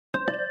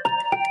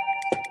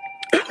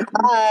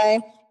Hi.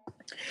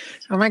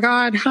 Oh my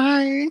God.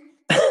 Hi.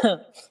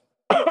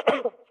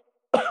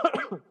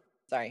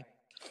 Sorry.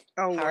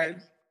 Oh,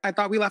 Lord. I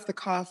thought we left the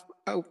cough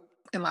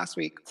in last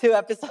week. 2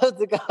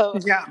 episodes ago.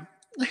 Yeah.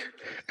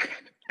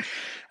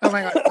 Oh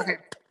my God. Okay.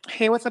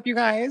 Hey, what's up, you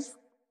guys?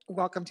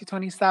 Welcome to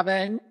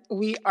 27.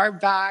 We are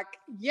back.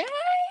 Yay!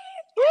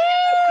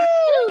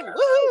 Woo!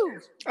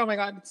 Woohoo! Oh my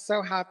God.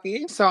 So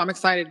happy. So I'm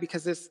excited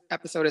because this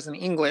episode is in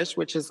English,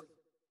 which is,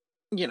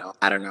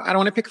 I don't know. I don't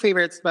want to pick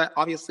favorites, but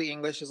obviously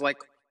English is like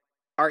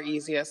our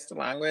easiest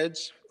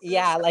language.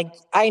 Yeah, like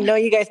I know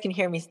you guys can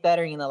hear me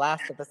stuttering in the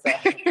last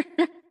episode.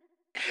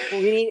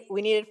 we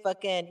needed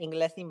fucking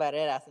Inglés sin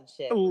barreras and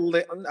shit.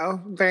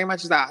 No, very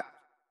much that.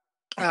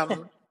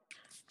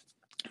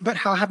 But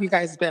how have you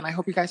guys been? I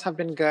hope you guys have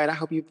been good. I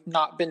hope you've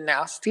not been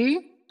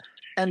nasty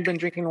and been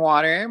drinking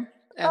water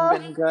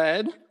and been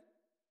good.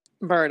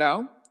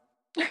 Birdo.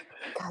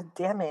 God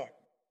damn it.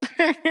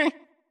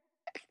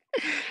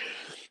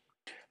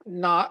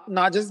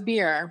 Not just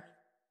beer,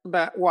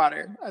 but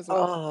water as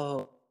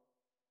well.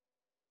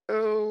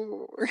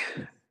 Oh.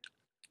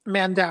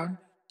 Man down.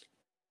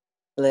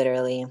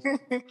 Literally.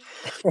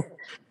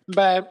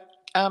 But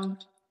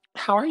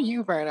how are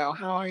you, Birdo?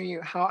 How are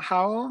you?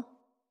 How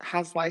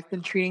has life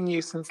been treating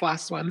you since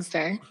last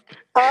Wednesday?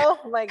 Oh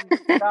my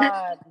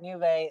God,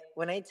 Nube.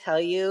 When I tell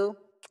you,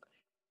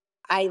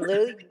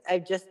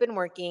 I've just been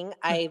working.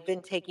 I've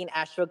been taking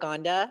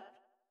ashwagandha,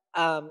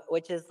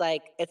 which is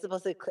like, it's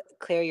supposed to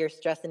clear your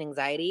stress and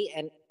anxiety.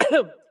 And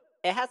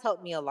it has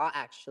helped me a lot,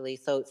 actually.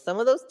 So some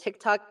of those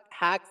TikTok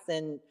hacks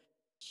and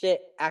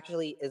shit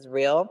actually is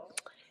real.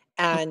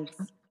 And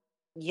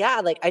yeah,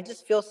 like I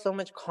just feel so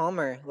much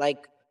calmer.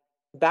 Like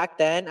back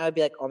then I would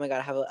be like, oh my God,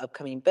 I have an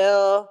upcoming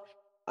bill.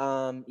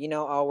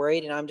 All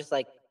worried. And I'm just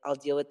like, I'll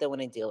deal with it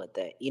when I deal with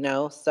it,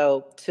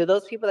 So to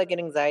those people that get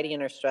anxiety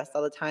and are stressed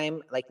all the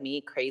time, like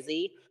me,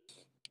 crazy,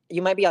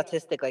 you might be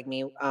autistic like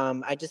me.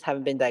 I just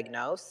haven't been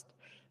diagnosed.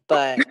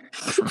 But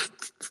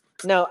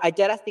no, I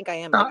dead ass think I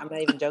am. Like, I'm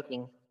not even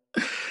joking.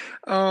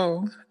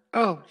 Oh.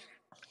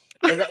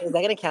 Is that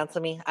gonna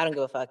cancel me? I don't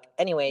give a fuck.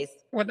 Anyways.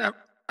 Whatever.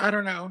 I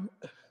don't know.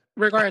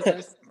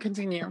 Regardless,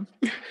 continue.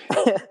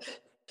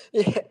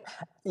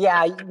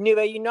 Yeah,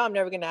 Nuba, I'm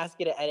never gonna ask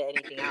you to edit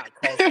anything out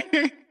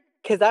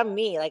because I'm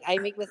me. Like I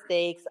make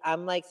mistakes.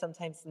 I'm like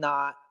sometimes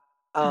not,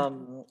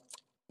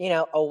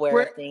 aware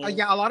of things.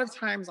 Yeah, a lot of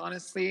times,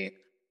 honestly,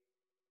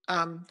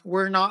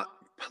 we're not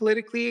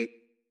politically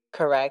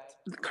correct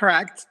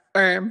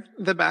or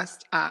the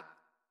best at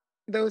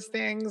those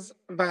things,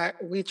 but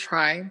we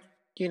try.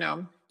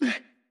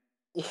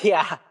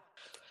 Yeah,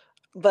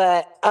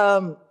 but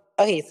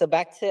okay. So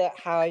back to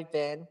how I've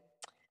been.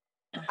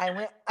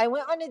 I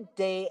went on a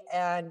date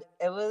and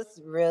it was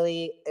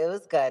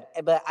good,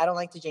 but I don't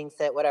like to jinx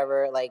it,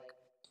 whatever. Like,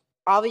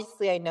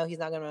 obviously I know he's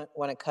not going to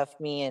want to cuff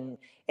me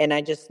and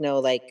I just know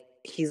like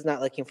he's not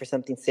looking for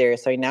something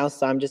serious right now.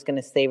 So I'm just going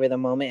to savor the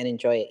moment and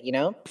enjoy it,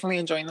 Definitely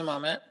enjoying the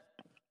moment.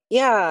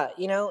 Yeah.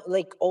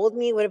 Like old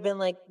me would have been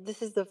like,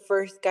 this is the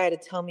first guy to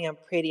tell me I'm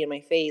pretty in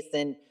my face,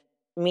 and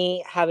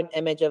me have an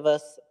image of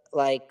us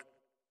like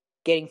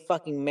getting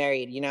fucking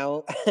married,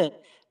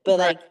 But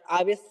like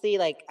obviously,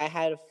 like I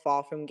had to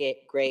fall from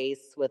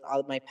grace with all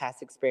of my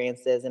past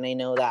experiences, and I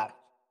know that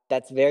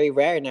that's very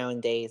rare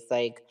nowadays.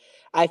 Like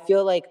I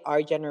feel like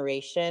our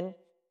generation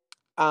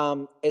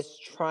is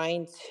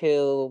trying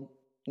to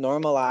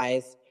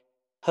normalize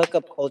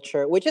hookup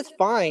culture, which is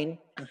fine,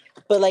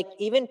 but like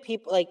even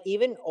people, like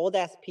even old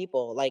ass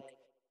people, like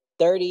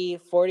 30,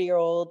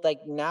 40-year-old,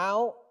 like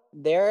now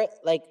they're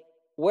like,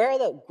 where are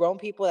the grown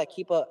people that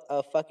keep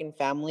a fucking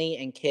family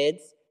and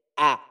kids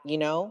at,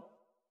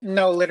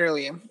 No,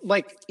 literally.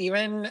 Like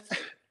even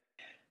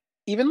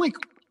like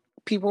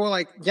people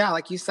like, yeah,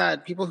 like you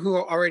said, people who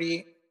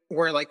already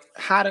were like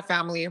had a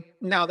family,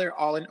 now they're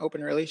all in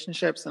open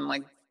relationships and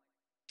like,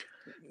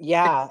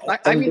 yeah.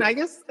 I mean, I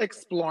guess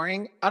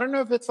exploring, I don't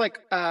know if it's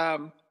like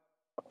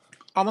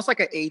almost like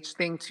an age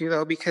thing too,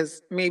 though,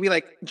 because maybe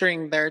like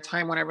during their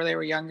time whenever they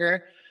were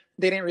younger,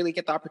 they didn't really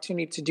get the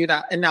opportunity to do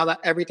that, and now that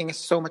everything is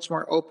so much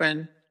more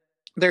open,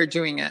 they're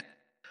doing it.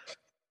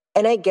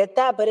 And I get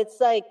that, but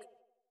it's like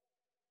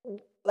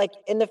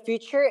in the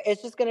future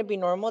it's just gonna be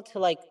normal to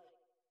like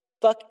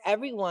fuck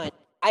everyone.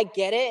 I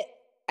get it,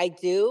 I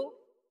do,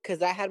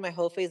 because I had my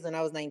whole phase when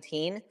I was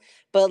 19,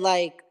 but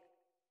like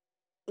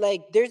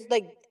there's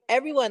like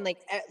everyone, like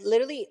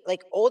literally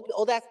like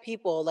old ass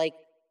people, like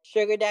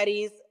sugar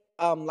daddies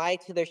lie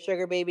to their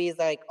sugar babies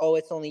like, oh,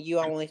 it's only you,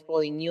 I'm only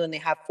spoiling you, and they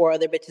have 4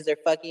 other bitches they're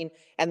fucking,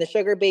 and the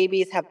sugar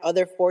babies have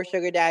other 4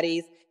 sugar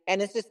daddies,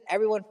 and it's just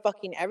everyone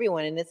fucking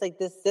everyone, and it's like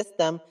this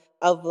system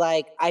of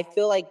like, I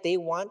feel like they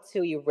want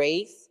to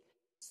erase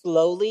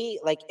slowly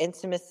like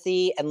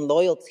intimacy and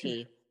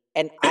loyalty,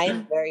 and I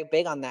am very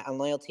big on that, on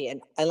loyalty,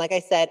 and like I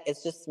said,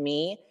 it's just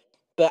me.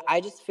 But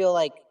I just feel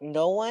like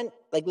no one,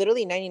 like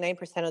literally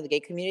 99% of the gay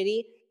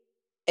community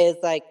is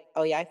like,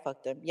 oh yeah, I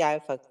fucked him. Yeah, I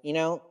fucked,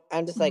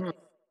 I'm just like,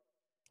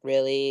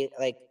 really?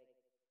 Like,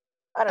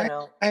 I don't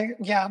know.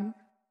 Yeah,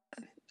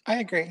 I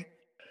agree.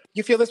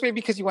 You feel this way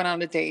because you went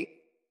on a date?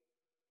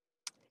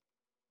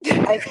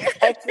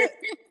 I feel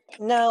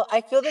no,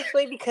 I feel this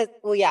way because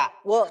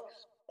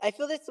I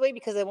feel this way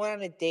because I went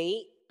on a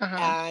date Uh-huh.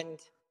 and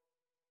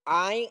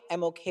I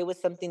am okay with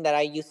something that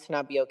I used to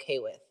not be okay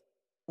with,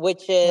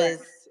 which Right.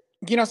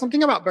 is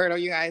Something about Berto,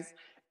 you guys,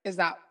 is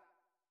that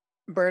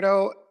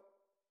Berto,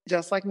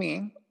 just like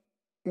me,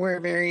 we're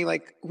very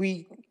like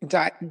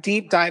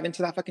deep dive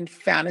into that fucking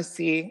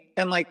fantasy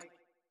and like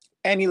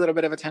any little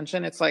bit of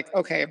attention. It's like,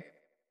 okay,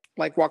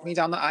 like walk me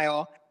down the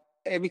aisle.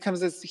 It becomes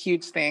this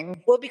huge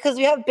thing. well because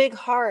we have big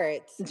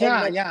hearts and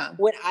Yeah, like yeah.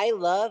 what I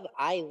love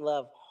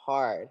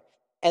hard.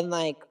 And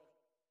like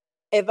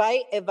if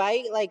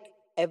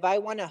I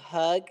want to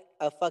hug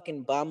a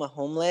fucking bum, a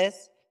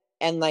homeless,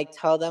 and like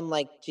tell them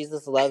like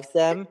Jesus loves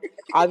them,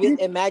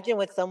 obviously imagine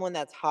with someone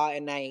that's hot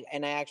and I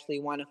actually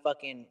want to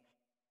fucking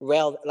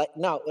rail like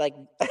no like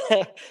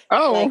like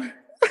Oh,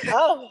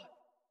 oh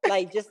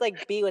like just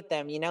like be with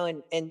them, you know,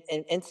 and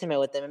intimate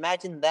with them.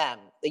 Imagine them.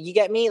 You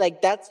get me?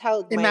 Like that's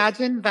how my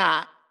imagine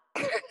that.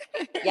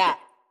 yeah.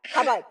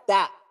 How about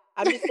that?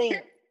 I'm just saying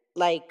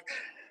like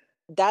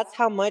that's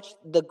how much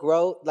the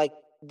growth like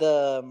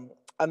the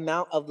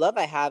amount of love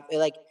I have.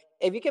 Like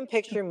if you can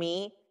picture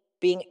me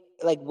being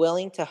like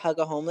willing to hug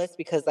a homeless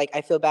because like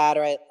I feel bad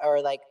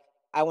or like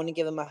I want to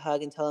give them a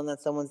hug and tell them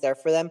that someone's there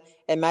for them.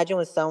 Imagine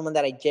with someone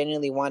that I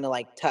genuinely want to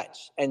like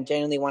touch and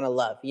genuinely want to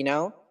love, you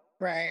know?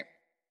 Right.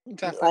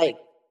 Definitely. Like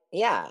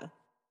yeah.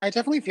 I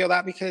definitely feel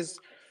that because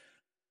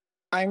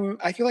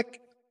I feel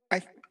like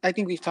I I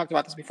think we've talked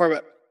about this before,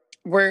 but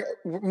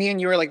me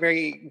and you are like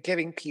very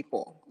giving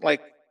people,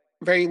 like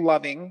very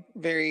loving,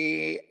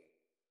 very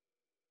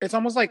it's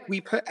almost like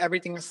we put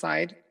everything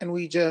aside and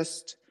we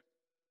just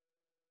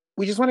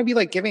want to be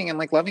like giving and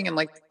like loving and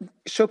like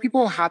show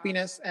people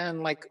happiness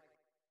and like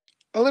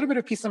a little bit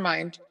of peace of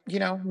mind,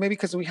 maybe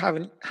because we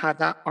haven't had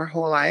that our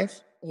whole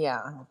life. Yeah.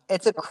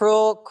 It's a So,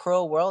 cruel,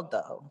 cruel world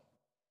though.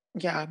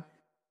 yeah.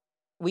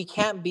 We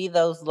can't be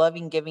those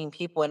loving, giving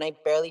people. And I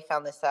barely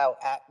found this out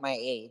at my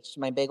age,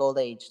 my big old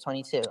age,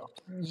 22.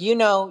 You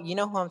know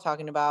who I'm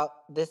talking about.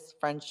 This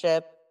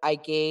friendship, I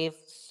gave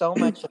so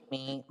much of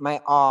me, my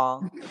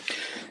all.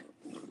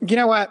 You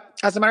know what?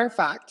 As a matter of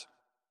fact,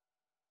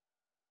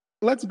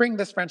 let's bring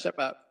this friendship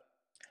up.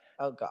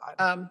 Oh God.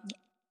 Um,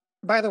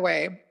 by the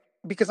way,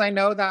 because I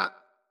know that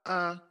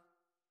uh,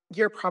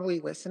 you're probably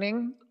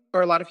listening,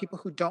 or a lot of people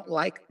who don't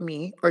like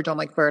me or don't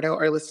like Berto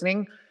are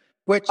listening,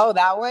 which, Oh,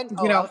 that one? you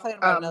Oh, I know, was talking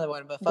about another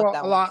one, but fuck well,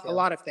 that one a too.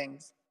 lot of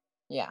things.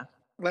 Yeah.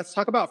 Let's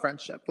talk about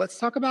friendship. Let's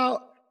talk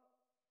about,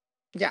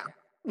 yeah,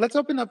 let's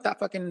open up that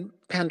fucking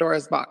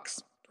Pandora's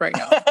box right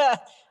now.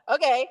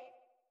 Okay.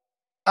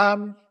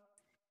 Um,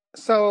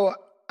 so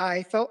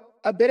I felt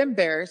a bit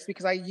embarrassed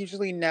because I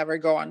usually never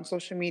go on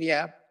social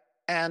media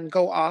and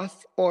go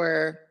off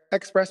or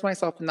express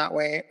myself in that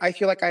way. I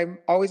feel like I'm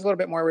always a little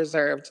bit more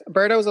reserved.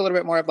 Berto's a little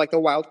bit more of like the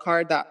wild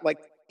card that like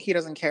he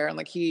doesn't care and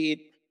like he's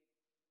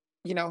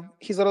a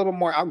little bit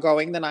more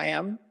outgoing than I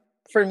am.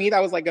 For me,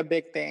 that was like a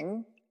big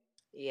thing.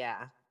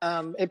 Yeah. It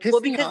Well,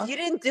 pissed me because off. you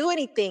didn't do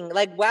anything.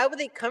 Like, why would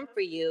they come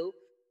for you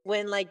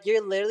when, like,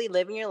 you're literally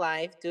living your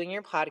life, doing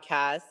your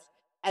podcast,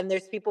 and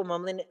there's people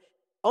mumbling?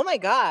 Oh my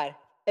God.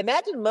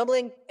 Imagine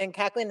mumbling and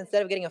cackling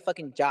instead of getting a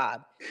fucking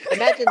job.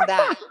 Imagine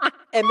that.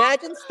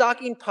 Imagine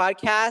stalking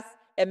podcasts.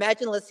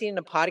 Imagine listening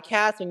to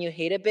podcasts when you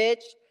hate a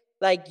bitch.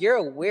 Like, you're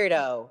a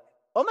weirdo.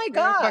 Oh my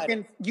You're a God.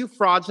 fucking you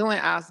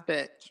fraudulent ass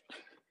bitch.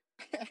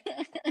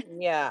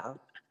 Yeah.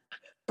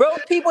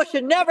 Broke people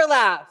should never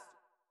laugh.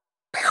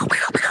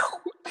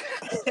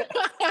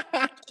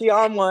 She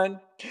on one.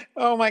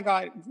 Oh my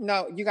god.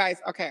 No, you guys,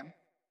 okay.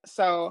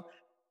 So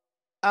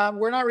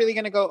we're not really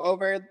gonna go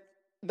over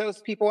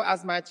those people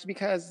as much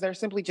because they're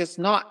simply just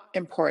not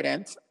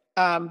important.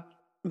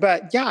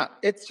 But yeah,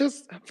 it's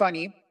just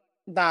funny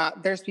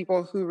that there's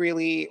people who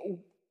really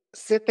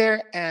sit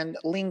there and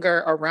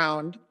linger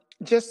around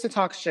just to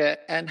talk shit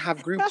and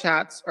have group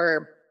chats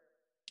or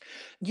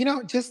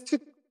just to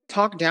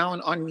talk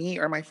down on me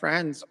or my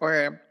friends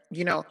or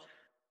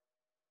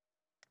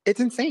it's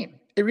insane.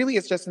 It really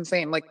is just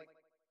insane. Like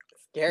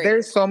Scary.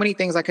 there's so many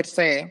things I could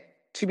say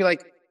to be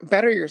like,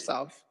 better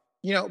yourself,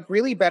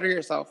 really better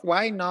yourself.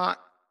 Why not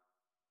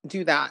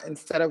do that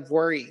instead of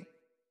worry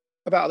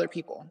about other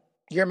people?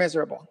 You're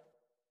miserable.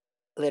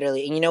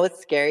 Literally. And you know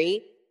what's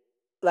scary?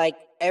 Like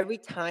every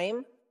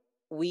time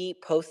we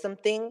post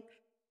something,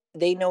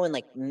 they know in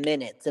like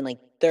minutes, in like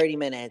 30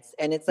 minutes.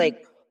 And it's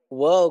like,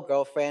 whoa,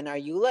 girlfriend, are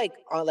you like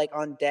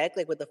on deck,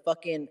 like with the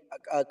fucking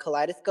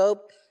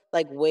kaleidoscope,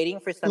 like waiting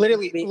for something to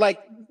Literally, be like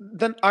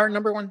our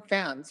number one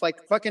fans,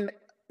 like fucking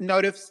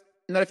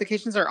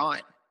notifications are on.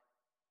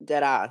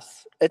 dead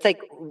ass? It's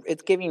like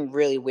it's giving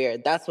really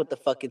weird. That's what the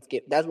fuck is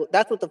that's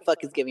what the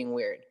fuck is giving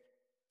weird.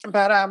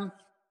 But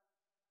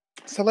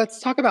so let's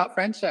talk about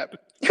friendship.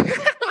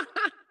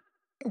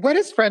 What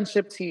is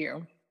friendship to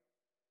you?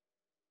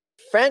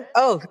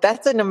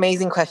 That's an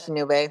amazing question,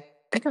 Nube.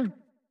 Okay.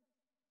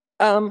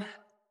 Um,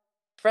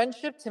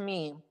 friendship to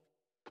me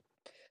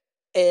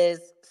is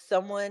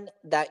someone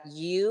that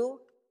you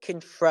can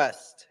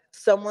trust,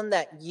 someone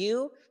that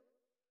you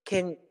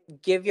can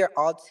give your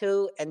all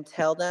to and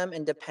tell them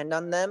and depend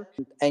on them,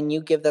 and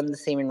you give them the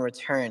same in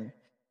return.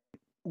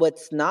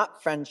 What's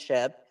not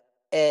friendship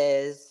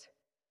is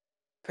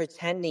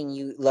pretending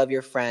you love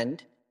your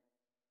friend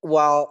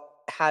while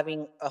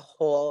having a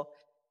whole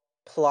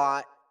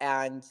plot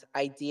and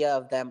idea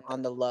of them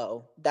on the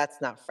low.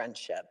 That's not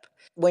friendship.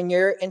 When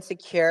you're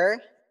insecure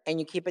and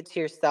you keep it to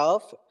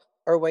yourself,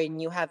 or when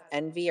you have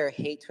envy or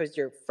hate towards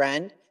your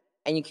friend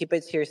and you keep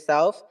it to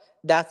yourself,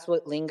 that's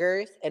what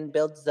lingers and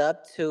builds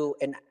up to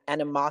an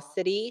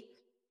animosity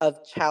of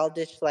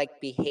childish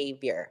like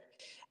behavior.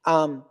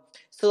 Um,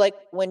 so like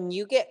when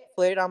you get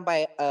flirted on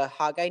by a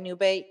hot guy,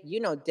 Nube, you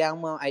know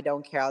damn well I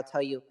don't care. I'll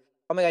tell you,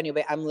 oh my god, Nube,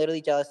 I'm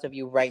literally jealous of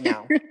you right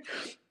now.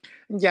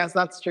 Yes,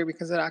 that's true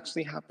because it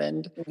actually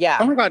happened. Oh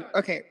Yeah, my god.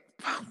 Okay.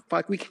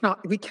 Fuck. We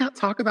can't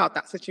talk about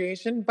that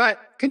situation, but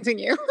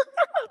continue.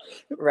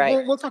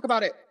 right. We'll talk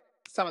about it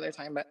some other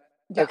time, but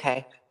yeah.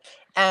 Okay.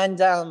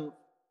 And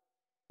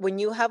when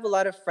you have a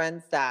lot of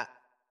friends that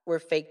were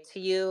fake to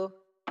you,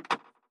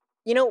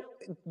 you know,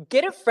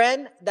 get a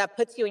friend that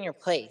puts you in your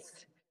place.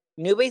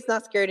 Nube's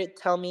not scared to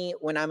tell me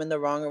when I'm in the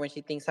wrong or when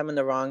she thinks I'm in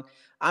the wrong.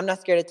 I'm not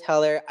scared to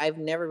tell her. I've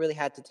never really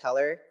had to tell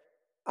her.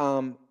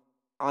 Um,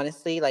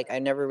 honestly, like I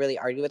never really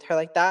argued with her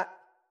like that.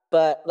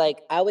 But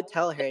like I would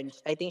tell her, and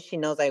I think she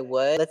knows I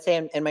would. Let's say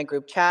I'm in my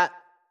group chat,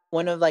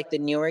 one of like the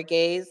newer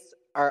gays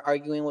are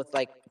arguing with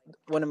like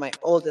one of my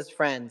oldest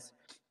friends,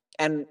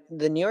 and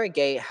the newer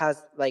gay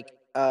has like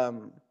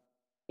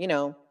you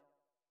know,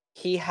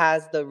 he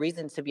has the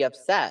reason to be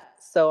upset.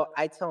 So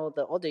I told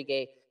the older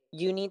gay,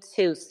 you need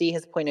to see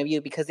his point of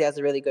view because he has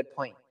a really good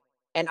point.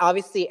 And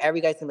obviously,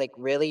 every guy's gonna be like,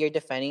 really, you're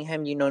defending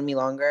him? You known me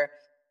longer.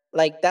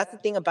 Like that's the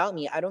thing about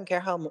me. I don't care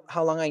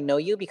how long I know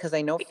you because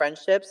I know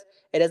friendships.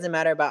 It doesn't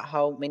matter about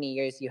how many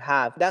years you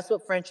have. That's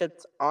what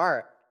friendships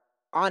are.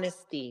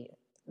 Honesty.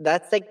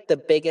 That's like the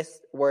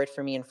biggest word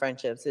for me in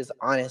friendships is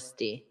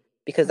honesty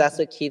because that's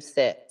what keeps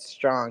it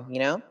strong. You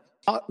know?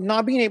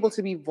 Not being able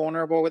to be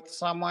vulnerable with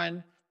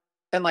someone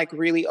and like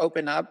really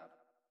open up.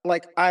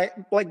 Like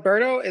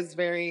Berto is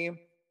very,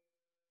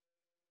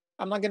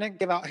 I'm not gonna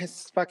give out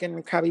his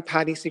fucking Krabby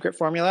Patty secret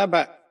formula,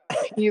 but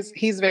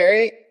he's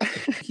very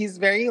he's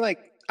very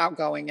like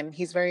outgoing and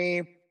he's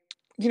very,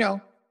 you know,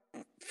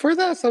 for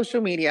the social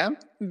media,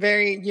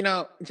 very,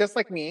 just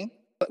like me.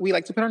 We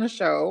like to put on a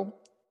show.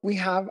 We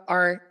have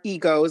our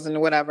egos and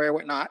whatever,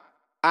 whatnot.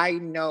 I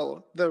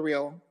know the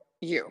real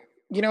you.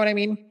 You know what I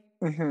mean?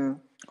 Mm-hmm.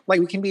 Like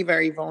we can be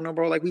very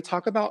vulnerable. Like we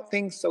talk about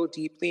things so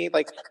deeply,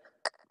 like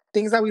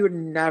things that we would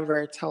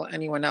never tell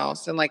anyone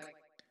else, and like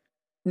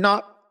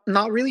not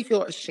really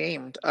feel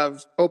ashamed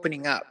of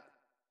opening up.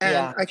 And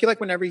Yeah. I feel like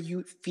whenever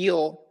you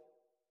feel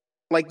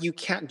like you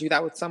can't do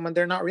that with someone,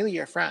 they're not really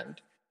your friend.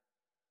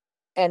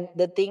 And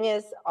the thing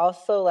is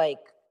also like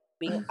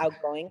being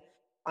outgoing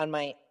on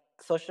my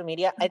social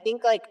media. I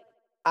think like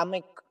I'm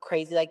like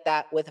crazy like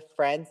that with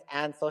friends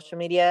and social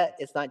media.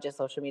 It's not just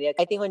social media.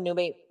 I think what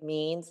Nube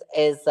means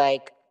is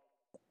like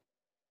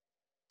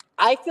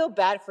I feel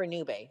bad for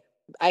Nube.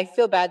 I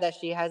feel bad that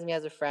she has me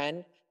as a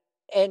friend.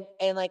 And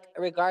like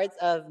regards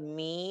of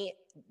me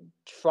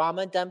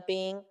trauma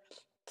dumping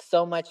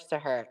so much to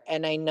her.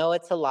 And I know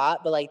it's a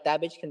lot, but like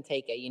that bitch can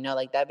take it, you know,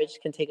 like that bitch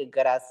can take a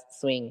good ass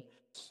swing.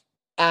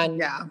 And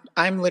Yeah,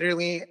 I'm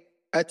literally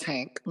a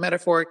tank,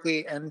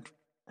 metaphorically and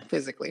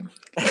physically.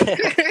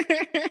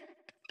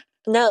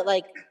 no,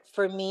 like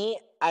for me,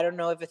 I don't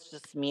know if it's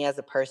just me as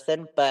a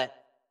person, but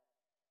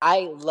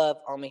I love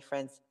all my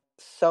friends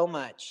so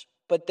much.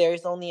 But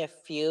there's only a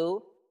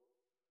few,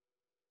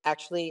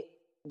 actually,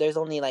 there's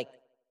only like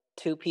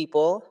two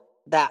people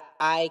that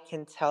I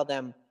can tell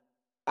them,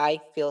 I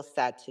feel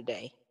sad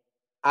today.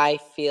 I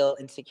feel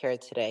insecure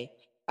today.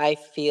 I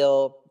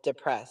feel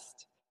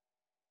depressed.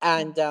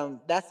 And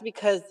that's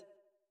because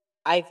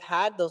I've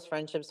had those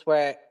friendships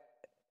where,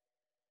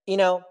 you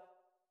know,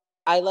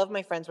 I love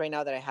my friends right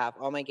now that I have,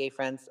 all my gay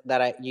friends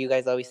that you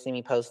guys always see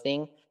me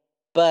posting.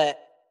 But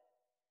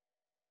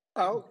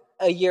Oh,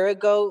 a year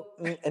ago,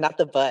 not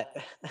the but,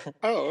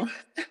 oh,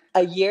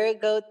 a year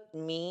ago,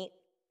 me,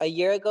 a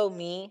year ago,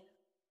 me,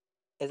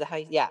 is that how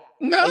you, yeah.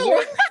 A no.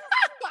 year,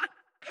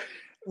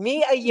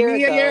 me a year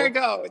Me a year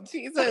ago, ago.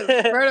 Jesus.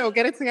 Berto,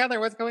 get it together.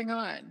 What's going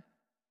on?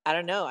 I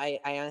don't know. I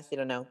honestly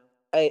don't know.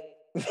 I,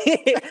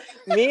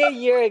 me a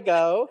year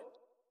ago,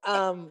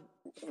 um,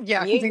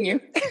 Yeah, me, continue.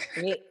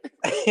 me,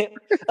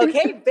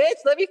 okay, bitch,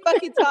 let me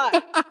fucking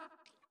talk.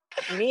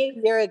 Me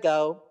a year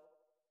ago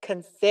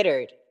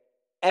considered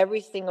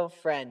every single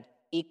friend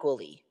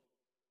equally.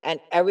 And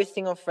every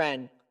single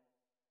friend,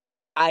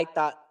 I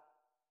thought,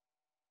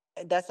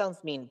 that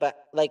sounds mean,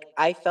 but like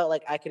I felt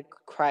like I could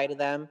cry to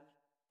them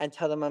and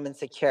tell them I'm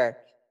insecure.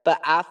 But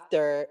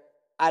after,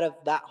 out of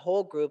that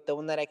whole group, the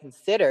one that I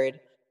considered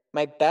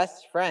my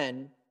best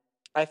friend,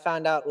 I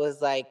found out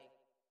was like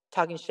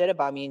talking shit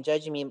about me and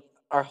judging me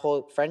our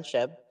whole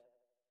friendship.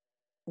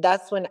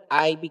 That's when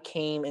I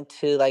became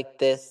into like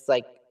this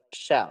like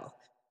shell.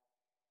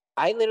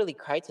 I literally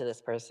cried to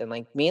this person.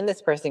 Like me and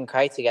this person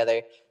cried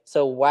together.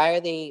 So why are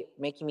they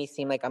making me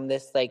seem like I'm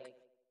this like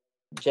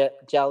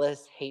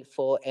jealous,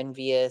 hateful,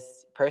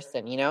 envious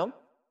person, you know?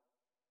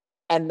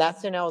 And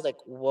that's when I was like,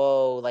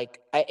 whoa, like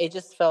it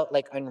just felt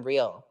like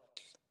unreal.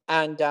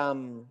 And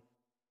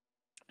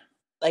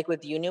like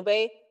with you,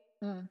 Nube,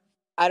 Mm.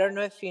 I don't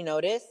know if you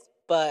noticed,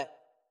 but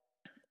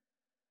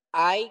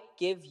I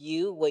give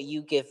you what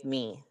you give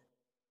me.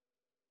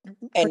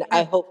 And Okay.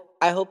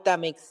 I hope that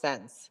makes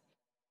sense.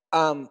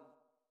 Um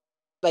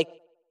like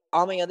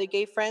all my other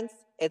gay friends,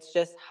 it's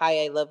just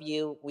hi, I love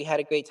you. We had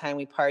a great time,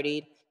 we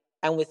partied.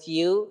 And with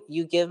you,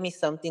 you give me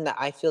something that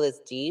I feel is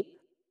deep,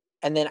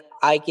 and then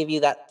I give you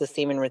that the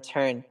same in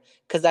return.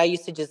 Because I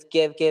used to just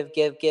give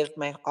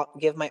my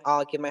give my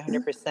all, give my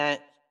 100%.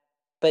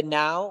 But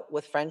now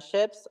with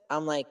friendships,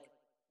 I'm like,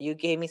 you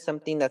gave me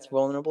something that's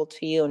vulnerable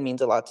to you and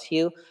means a lot to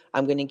you.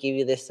 I'm gonna give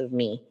you this of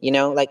me. You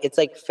know, like it's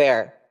like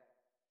fair.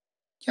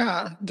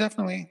 Yeah,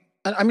 definitely.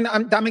 I mean,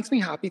 that makes me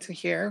happy to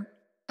hear,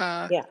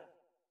 Yeah.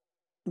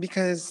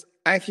 because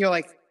I feel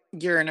like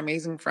you're an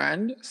amazing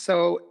friend.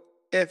 So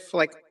if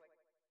like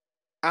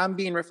I'm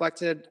being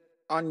reflected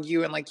on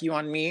you and like you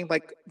on me,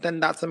 like then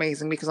that's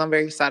amazing because I'm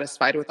very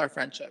satisfied with our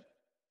friendship.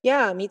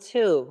 Yeah, me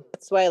too.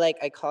 That's why like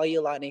I call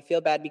you a lot and I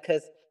feel bad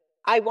because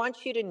I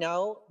want you to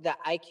know that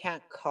I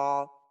can't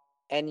call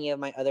any of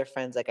my other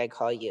friends like I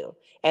call you.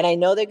 And I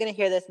know they're going to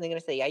hear this and they're going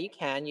to say, "Yeah, you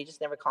can. You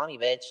just never call me,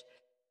 bitch."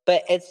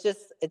 But it's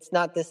just it's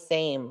not the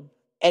same.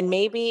 And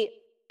maybe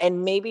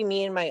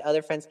me and my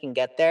other friends can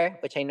get there,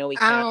 which I know we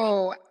can.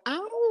 Ow,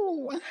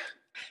 ow.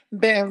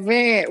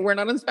 Bebé. We're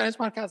not on Spanish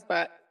podcast,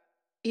 but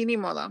y ni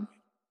modo.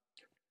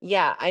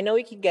 Yeah, I know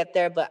we can get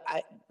there, but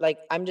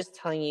I'm just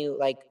telling you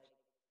like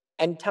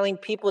and telling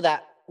people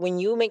that when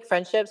you make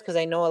friendships, because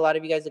I know a lot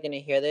of you guys are going to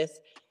hear this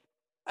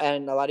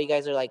and a lot of you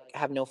guys are like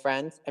have no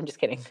friends. I'm just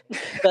kidding.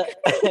 But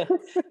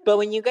but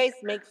when you guys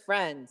make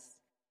friends,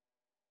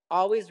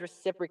 always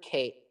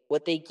reciprocate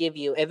what they give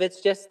you. If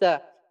it's just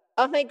the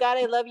 "oh my god,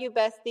 I love you,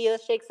 bestie,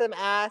 let's shake some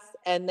ass"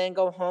 and then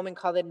go home and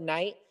call it a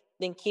night,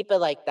 then keep it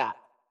like that.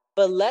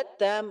 But let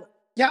them.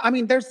 Yeah, I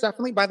mean, there's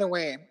definitely, by the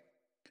way,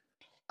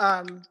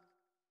 um,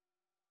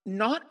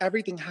 not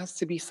everything has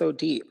to be so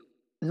deep.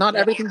 Not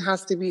Yeah. everything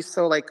has to be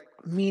so like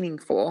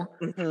meaningful.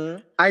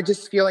 Mm-hmm. I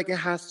just feel like it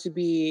has to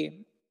be,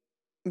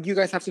 you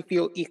guys have to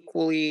feel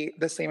equally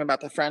the same about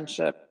the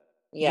friendship.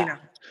 You Yeah. know,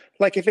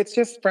 like if it's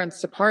just friends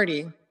to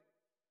party,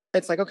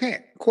 it's like, okay,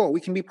 cool.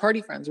 We can be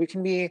party friends. We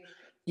can be,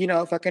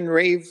 fucking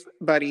rave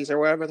buddies or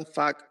whatever the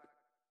fuck.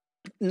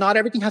 Not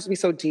everything has to be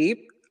so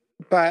deep,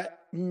 but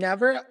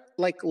never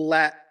like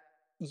let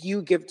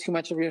you give too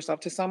much of yourself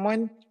to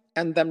someone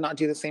and them not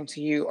do the same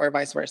to you or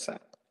vice versa.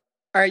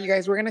 All right, you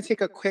guys, we're going to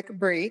take a quick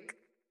break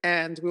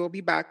and we will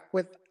be back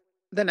with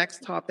the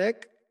next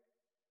topic.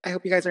 I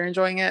hope you guys are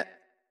enjoying it.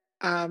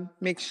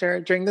 Make sure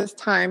during this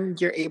time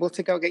you're able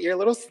to go get your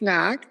little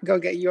snack, go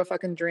get you a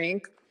fucking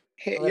drink,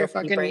 A little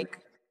pee break.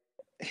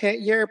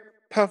 hit your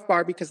puff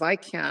bar because I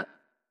can't.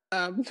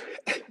 Um,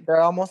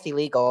 They're almost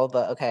illegal,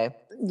 but okay.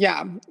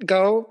 yeah,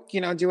 go,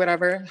 do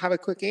whatever, have a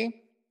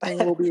quickie, and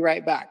we'll be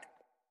right back.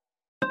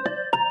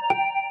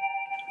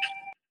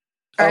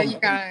 All right, you Oh,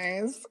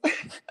 guys,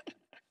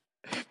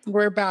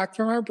 we're back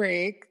from our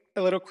break,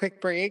 a little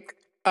quick break.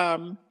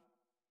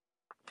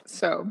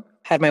 So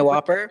had my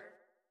Whopper.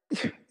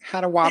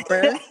 had a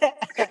Whopper.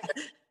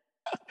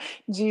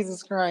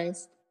 Jesus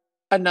Christ.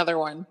 Another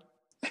one.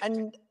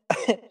 And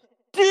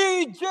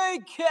DJ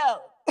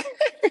Khaled.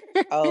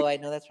 Oh, I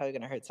know that's probably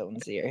gonna hurt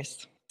someone's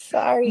ears.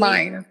 Sorry.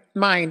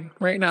 Mine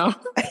right now.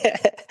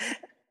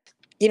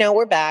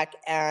 We're back,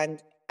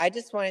 and I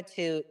just wanted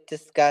to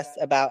discuss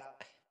about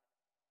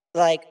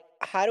like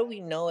how do we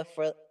know if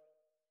we're.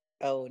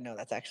 Oh no,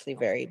 that's actually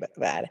very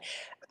bad.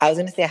 I was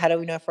gonna say how do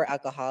we know if we're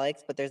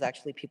alcoholics, but there's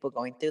actually people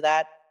going through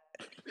that.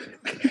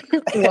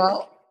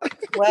 Well,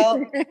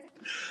 Well,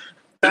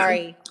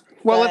 sorry,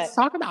 well, but let's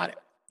talk about it.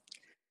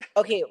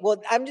 okay.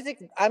 Well, I'm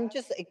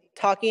just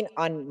talking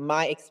on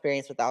my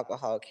experience with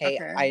alcohol. Okay,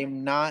 Okay.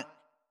 I'm not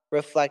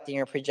reflecting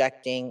or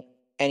projecting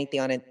anything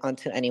on it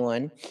onto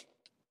anyone.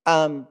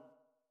 Um,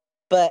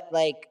 but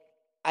like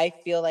I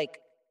feel like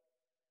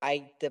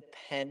I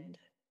depend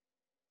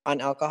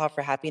on alcohol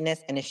for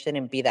happiness, and it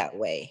shouldn't be that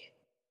way.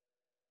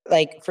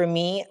 Like for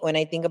me, when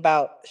I think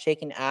about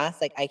shaking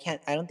ass, like I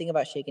don't think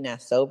about shaking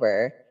ass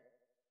sober.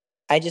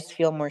 I just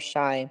feel more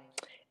shy.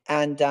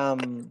 And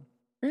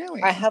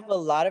Really? I have a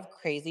lot of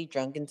crazy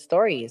drunken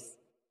stories.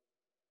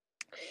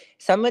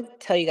 So I'm gonna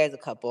tell you guys a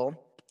couple.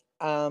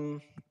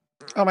 Um,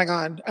 Oh my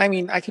God. I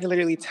mean, I could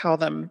literally tell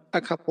them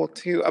a couple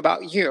too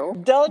about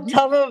you. don't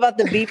tell them about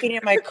the beeping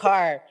in my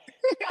car.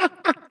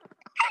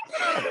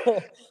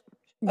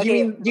 You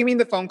Okay, mean you mean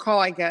the phone call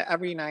I get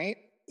every night?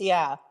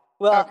 yeah.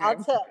 Well, Okay.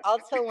 I'll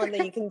tell one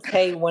that you can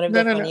say one of No,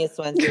 the no, no. funniest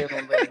ones you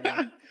remember of me.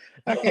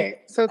 Okay.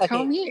 So tell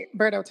Okay. me,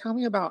 Berto, tell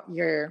me about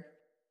your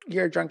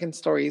drunken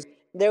stories.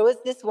 There was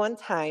this one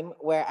time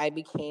where I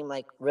became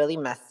like really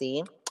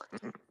messy,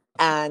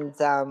 and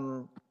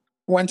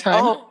One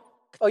time.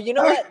 oh, you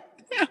know what?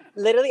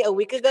 Literally a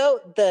week ago,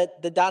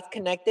 the dots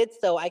connected,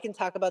 so I can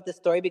talk about this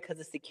story because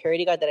the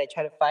security guard that I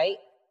tried to fight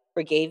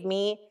forgave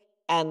me,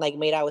 and like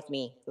made out with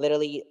me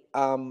literally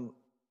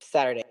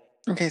Saturday.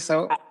 Okay,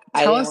 so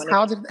I tell didn't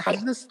us want to. how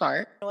did this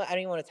start? You know what? I don't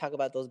even want to talk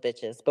about those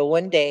bitches. But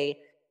one day,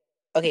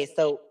 okay,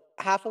 so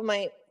half of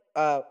my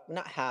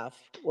not half.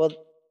 Well,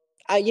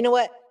 you know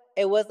what?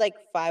 It was like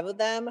 5 of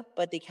them,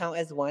 but they count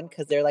as one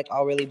because they're like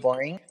all really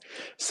boring.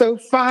 So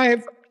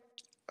five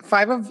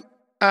of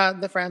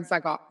the friends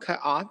that got cut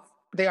off,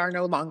 they are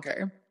no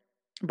longer.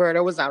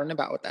 Berto was out and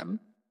about with them,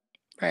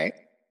 right?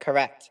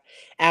 Correct.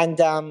 And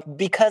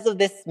because of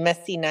this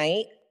messy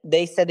night,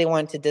 they said they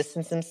wanted to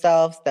distance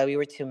themselves, that we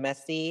were too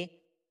messy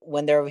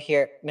when they're over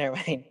here. Never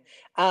mind.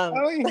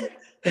 Oh,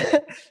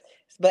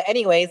 But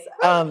anyways,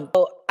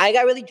 so I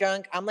got really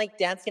drunk. I'm like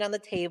dancing on the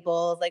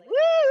tables, like woo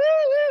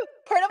woo woo,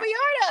 Puerto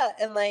Vallarta,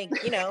 and like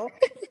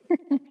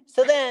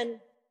So then,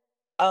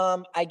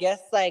 I guess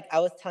like I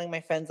was telling my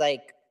friends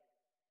like,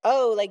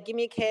 oh, like give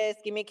me a kiss,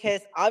 give me a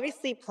kiss.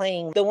 Obviously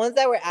playing the ones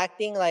that were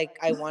acting like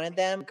I wanted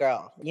them.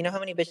 Girl, you know how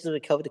many bitches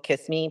would kill to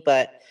kiss me,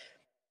 but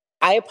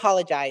I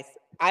apologize.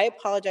 I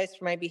apologize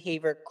for my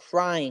behavior,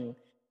 crying.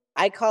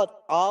 I called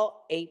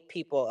all 8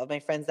 people of my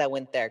friends that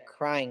went there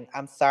crying.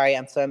 I'm sorry.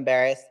 I'm so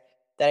embarrassed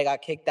that I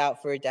got kicked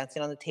out for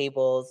dancing on the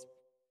tables,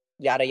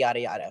 yada, yada,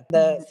 yada.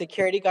 The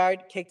security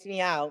guard kicked me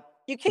out.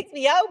 You kicked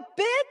me out,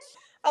 bitch?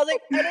 I was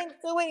like, I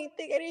didn't do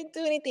anything. I didn't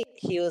do anything.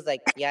 He was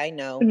like, yeah, I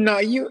know.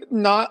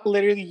 not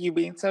literally you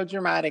being so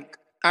dramatic,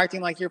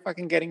 acting like you're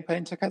fucking getting put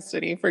into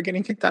custody for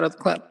getting kicked out of the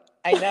club.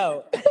 I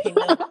know. I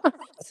know.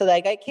 So I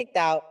got kicked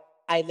out.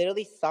 I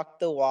literally socked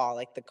the wall,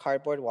 like the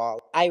cardboard wall.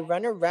 I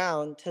run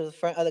around to the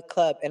front of the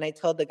club and I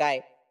told the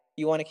guy,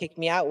 you want to kick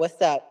me out?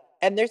 What's up?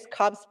 And there's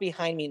cops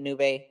behind me,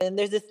 Nube. And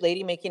there's this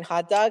lady making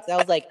hot dogs. I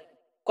was like,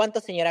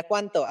 ¿Cuánto, señora?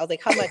 ¿Cuánto? I was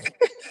like, how much?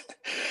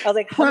 I was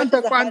like, how much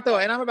is a hot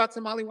dog? And I'm about to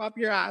mollywop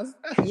your ass.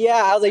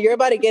 Yeah, I was like, you're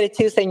about to get it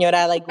too,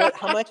 señora. Like, what?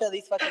 How much are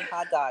these fucking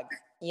hot dogs?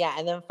 Yeah,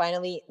 and then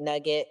finally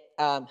Nugget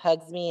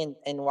hugs me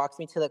and walks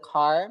me to the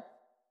car.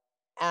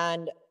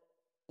 And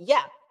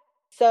yeah,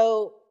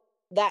 so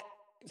that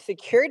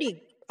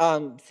security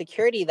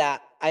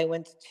that I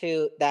went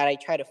to, that I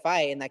tried to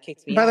fight and that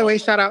kicks me By the out. way,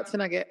 shout out to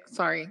Nugget.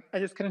 Sorry, I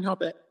just couldn't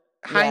help it.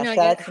 Hi, Yeah, shout Nugget.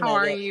 out to How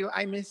are Nugget. you?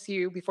 I miss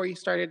you before you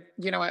started.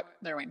 You know what?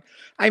 Never mind.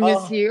 I miss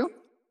Oh, you.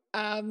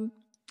 I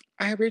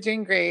hope you're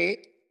doing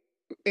great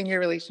in your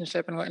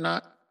relationship and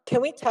whatnot.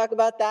 can we talk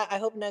about that? I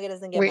hope Nugget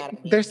doesn't get Wait, mad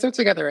at me. they're still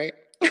together, right?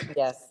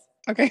 Yes.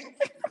 Okay.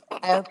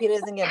 I hope he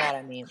doesn't get mad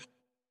at me.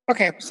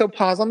 Okay, so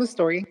pause on the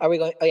story. Are we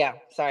going? Oh yeah,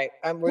 sorry.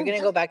 We're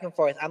gonna go back and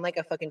forth. I'm like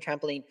a fucking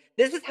trampoline.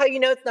 This is how you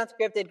know it's not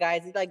scripted,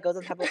 guys. It like goes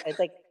on top of. It's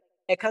like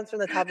it comes from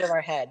the top of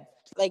our head.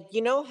 Like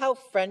you know how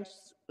friends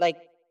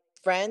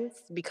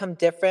become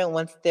different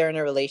once they're in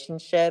a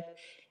relationship.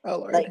 Oh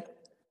Lord. Like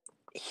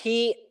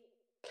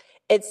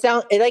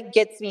it like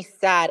gets me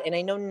sad, and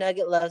I know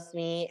Nugget loves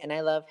me, and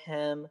I love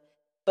him,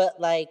 but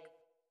like,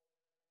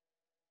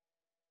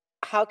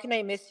 how can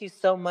I miss you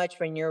so much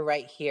when you're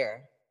right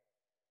here?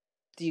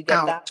 Do you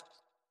get that?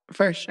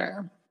 For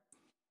sure.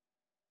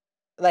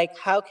 Like,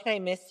 how can I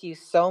miss you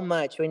so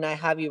much when I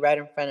have you right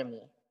in front of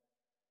me?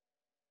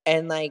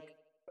 And like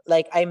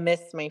I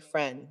miss my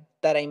friend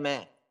that I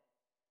met.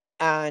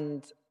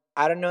 And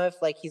I don't know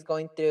if like he's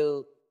going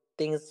through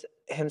things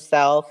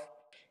himself,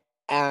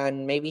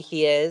 and maybe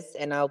he is,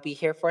 and I'll be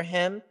here for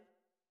him.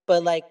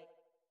 But like,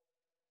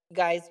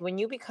 guys, when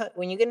you get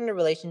in a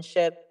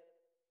relationship,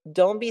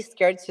 don't be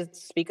scared to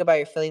speak about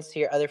your feelings to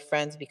your other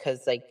friends,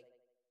 because like,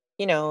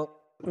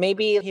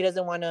 maybe he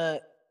doesn't want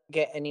to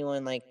get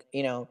anyone like,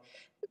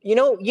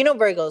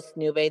 Virgos,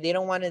 Nube, they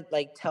don't want to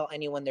like tell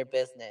anyone their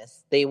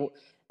business. They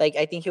like,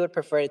 I think he would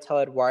prefer to tell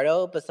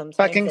Eduardo, but sometimes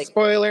Fucking like,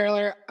 spoiler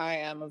alert, I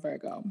am a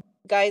Virgo.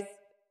 Guys,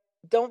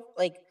 don't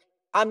like,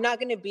 I'm not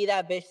gonna be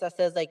that bitch that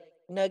says like,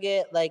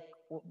 Nugget, like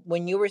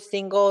when you were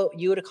single,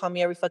 you would call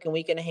me every fucking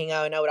weekend to hang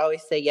out, and I would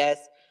always say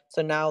yes.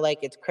 So now like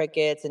it's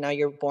crickets, and now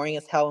you're boring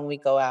as hell when we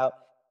go out.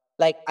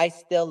 Like I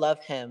still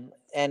love him,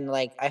 and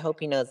like I hope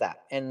he knows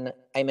that, and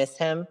I miss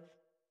him.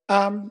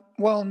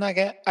 Well,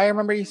 Nugget, I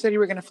remember you said you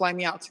were gonna fly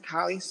me out to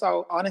Cali,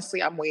 so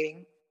honestly, I'm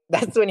waiting.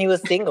 That's when he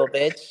was single,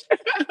 bitch.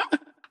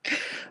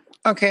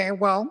 Okay,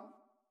 well,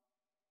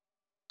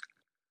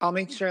 I'll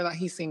make sure that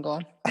he's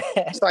single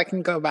so I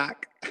can go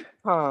back.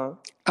 Huh.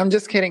 I'm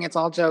just kidding. It's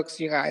all jokes,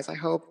 you guys. I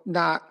hope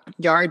that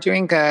y'all are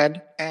doing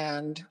good,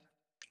 and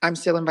I'm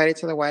still invited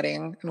to the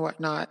wedding and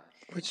whatnot.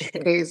 Which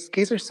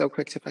gays are so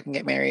quick to fucking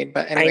get married.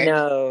 But anyway, I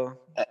know.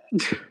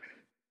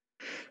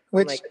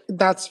 which like,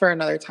 that's for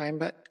another time.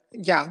 But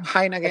yeah,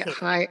 hi Nugget, okay.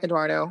 hi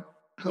Eduardo.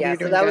 Hope you're So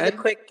doing that good.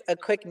 was a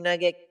quick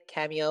Nugget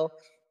cameo.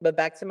 But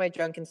back to my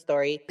drunken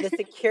story. The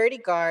security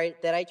guard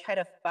that I tried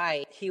to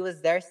fight, he was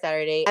there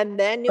Saturday. And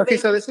then Okay,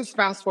 so this is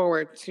fast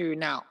forward to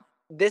now.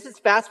 This is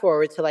fast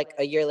forward to like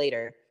a year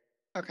later.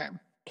 Okay.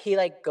 He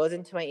like goes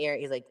into my ear.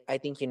 He's like, I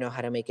think you know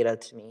how to make it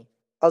up to me.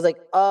 I was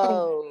like,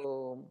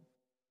 oh.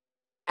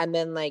 And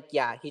then like,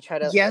 yeah, he tried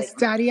to. Yes,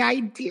 Daddy, I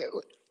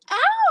do.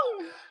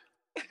 Oh.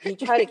 He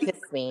tried to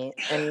kiss me,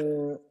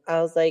 and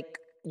I was like,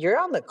 you're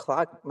on the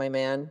clock, my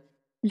man.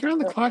 You're on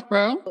the clock,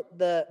 bro.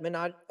 The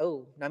menage.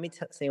 Oh, let me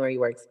say where he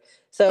works.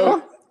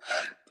 So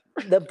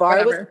the bar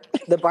was Whatever.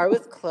 the bar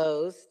was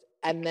closed,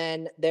 and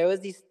then there was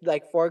these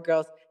like four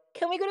girls.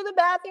 Can we go to the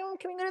bathroom?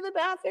 Can we go to the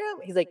bathroom?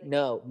 He's like,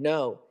 no,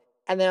 no.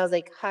 And then I was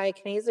like, hi,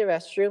 can I use the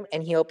restroom?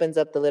 And he opens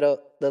up the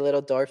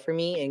little door for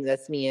me and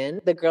lets me in.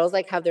 The girls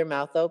like have their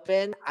mouth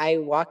open. I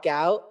walk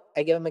out.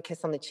 I give him a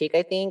kiss on the cheek,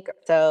 I think.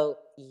 So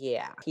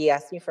yeah, he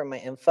asked me for my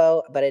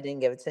info, but I didn't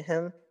give it to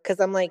him because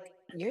I'm like,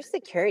 you're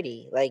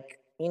security, like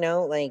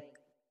like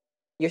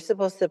you're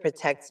supposed to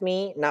protect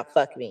me, not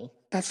fuck me.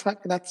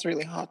 That's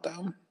really hot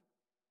though.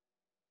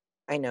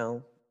 I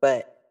know,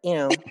 but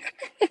You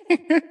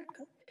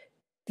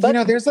fuck,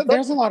 know, fuck.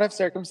 there's a lot of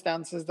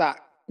circumstances that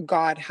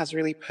God has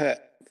really put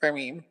for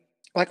me,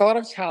 like a lot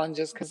of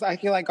challenges. Because I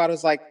feel like God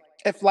was like,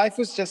 if life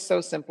was just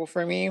so simple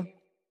for me,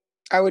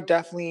 I would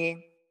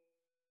definitely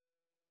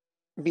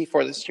be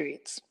for the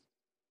streets.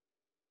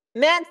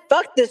 Man,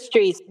 fuck the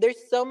streets. There's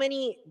so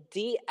many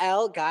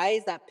DL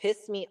guys that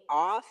piss me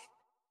off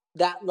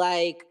that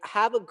like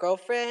have a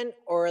girlfriend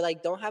or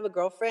like don't have a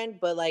girlfriend,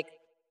 but like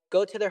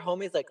go to their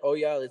homies like, oh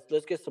yeah,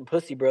 let's get some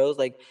pussy, bros.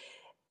 Like,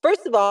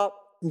 first of all,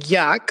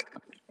 Yuck.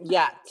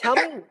 yeah, tell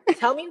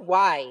me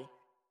why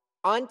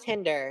on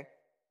Tinder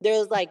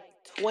there's like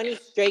 20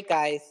 straight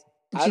guys.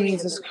 I don't even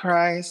Jesus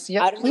Christ.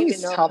 Yeah, I don't even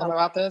please know tell them how.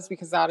 about this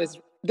because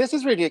this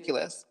is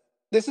ridiculous.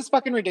 This is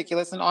fucking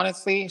ridiculous. And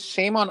honestly,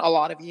 shame on a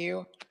lot of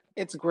you.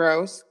 It's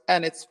gross.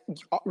 And it's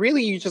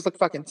really, you just look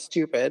fucking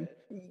stupid.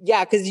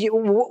 Yeah, because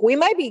we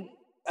might be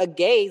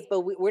gays,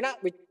 but we're not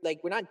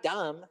like we're not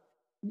dumb.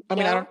 I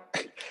mean, I don't,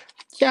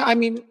 yeah, I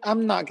mean,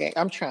 I'm not gay.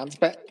 I'm trans,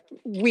 but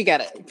we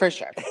get it for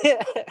sure.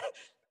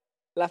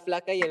 La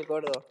flaca y el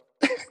gordo.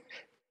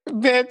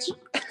 Bitch.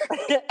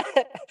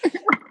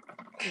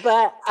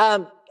 But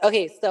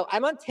okay, so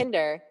I'm on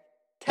Tinder.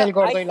 El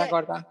gordo I y la sent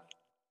gorda.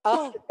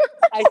 oh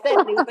I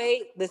sent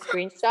Nube the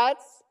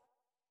screenshots,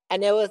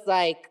 and it was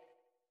like,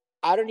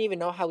 I don't even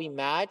know how we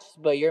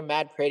matched, but you're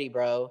mad pretty,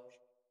 bro.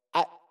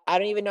 I I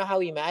don't even know how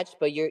we matched,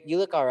 but you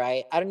look all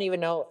right. I don't even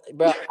know,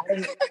 bro.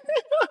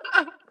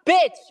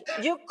 Bitch,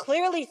 you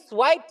clearly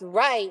swiped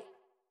right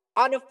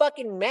on a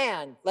fucking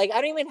man. Like,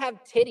 I don't even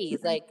have titties.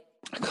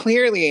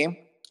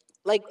 Clearly,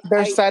 Like their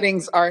I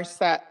settings are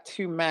set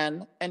to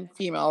men and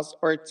females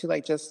or to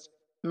like just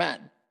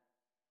men.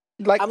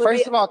 Like, I'm gonna be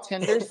first of all,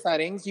 Tinder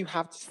settings, you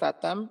have to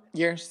set them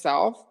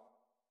yourself.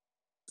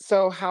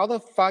 So how the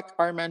fuck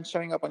are men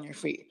showing up on your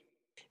feed?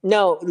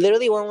 no,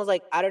 literally one was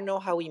like, I don't know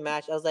how we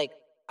matched. I was like,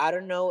 I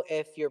don't know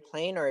if you're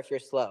playing or if you're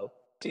slow.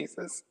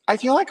 Jesus. I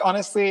feel like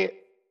honestly,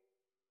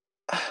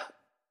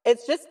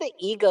 It's just the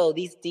ego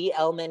these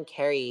DL men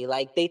carry.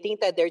 Like they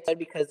think that they're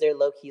because they're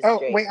low key oh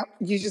straight. wait,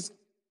 you just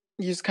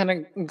kind of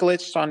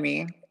glitched on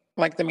me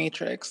like the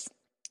Matrix.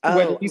 What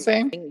did Oh, you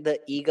say? the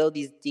ego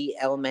these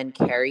DL men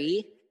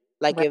carry.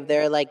 Like Right. if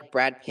they're like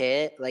Brad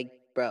Pitt, like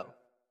bro.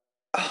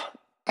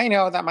 I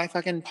know that my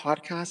fucking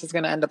podcast is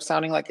gonna end up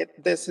sounding like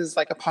this is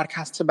like a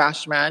podcast to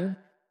bash men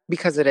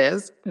because it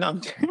is.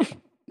 No,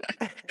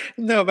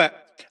 no,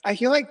 but I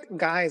feel like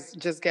guys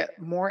just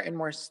get more and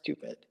more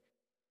stupid.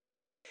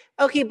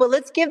 Okay, but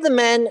let's give the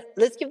men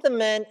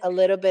a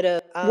little bit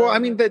of Well, I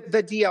mean the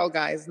DL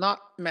guys, not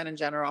men in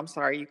general. I'm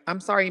sorry. I'm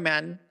sorry,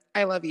 men.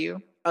 I love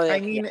you. oh yeah, I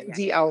yeah, mean yeah.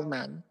 DL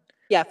men.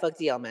 Yeah, fuck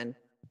DL men.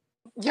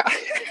 Yeah,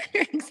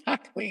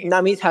 exactly.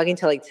 Not me talking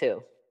to like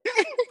two.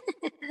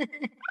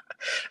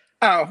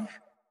 Oh,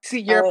 see,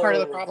 you're part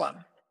of the Oh. problem.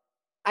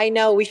 I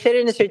know we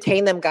shouldn't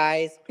entertain them,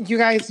 guys. You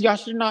guys, y'all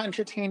should not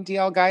entertain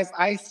DL guys.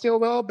 I still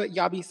will, but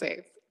y'all be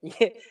safe.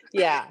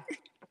 Yeah.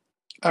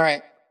 All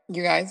right,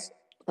 you guys,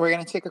 we're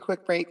going to take a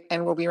quick break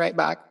and we'll be right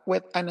back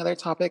with another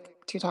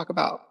topic to talk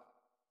about.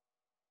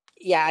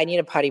 Yeah, I need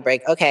a potty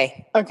break.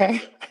 Okay.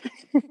 Okay.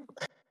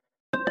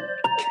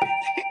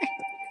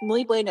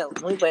 Muy bueno,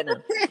 muy bueno.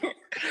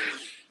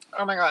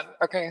 Oh my God.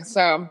 Okay,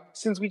 so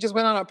since we just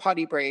went on a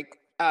potty break,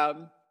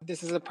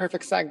 this is a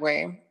perfect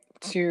segue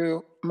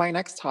to my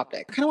next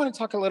topic. I kind of want to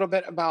talk a little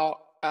bit about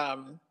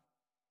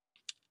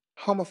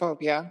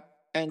homophobia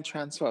and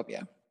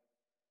transphobia.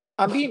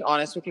 I'm being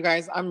honest with you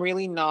guys. I'm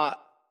really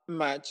not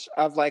much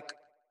of like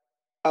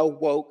a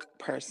woke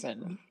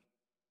person,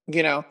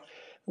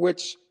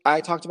 which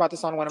I talked about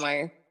this on one of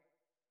my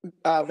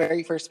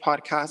very first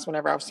podcasts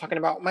whenever I was talking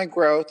about my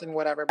growth and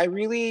whatever. I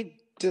really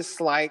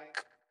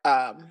dislike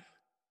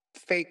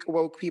fake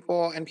woke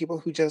people and people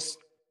who just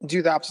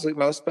do the absolute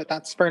most, but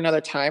that's for another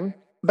time.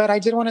 But I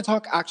did want to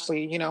talk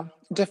actually,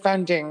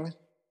 defending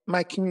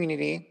my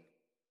community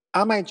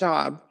on my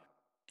job.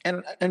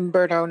 And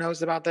Berto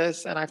knows about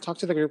this, and I've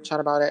talked to the group chat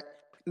about it.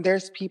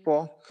 There's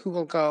people who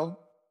will go,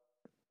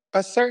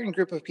 a certain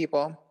group of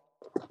people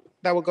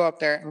that will go up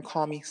there and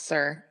call me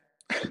sir.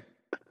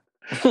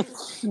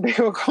 They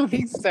will call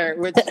me sir,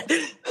 which,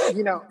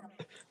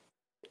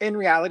 in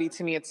reality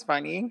to me, it's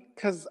funny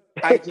because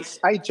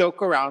I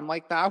joke around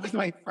like that with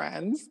my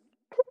friends.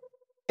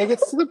 It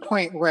gets to the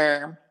point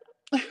where,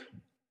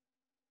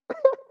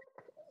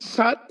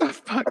 shut the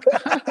fuck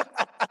up.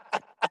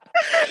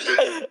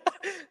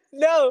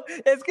 No,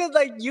 it's because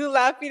like you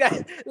laughing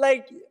at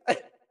like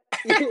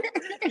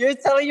You're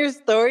telling your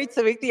story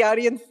to make the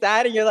audience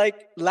sad, and you're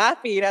like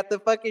laughing at the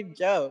fucking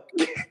joke.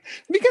 Because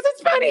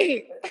it's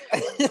funny.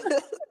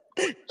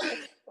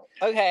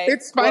 Okay.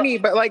 It's funny,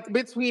 but like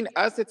between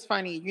us, it's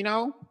funny, you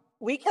know?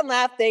 We can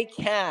laugh, they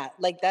can't.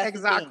 Like, that's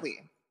the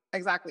thing.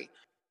 Exactly.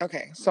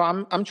 Okay, so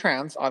I'm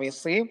trans,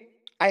 obviously.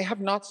 I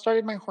have not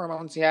started my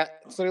hormones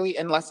yet. It's literally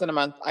in less than a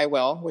month I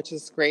will, which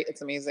is great.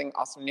 It's amazing,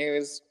 awesome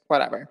news,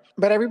 whatever.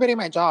 But everybody in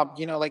my job,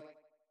 you know, like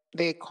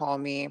they call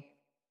me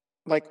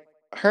like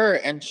her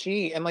and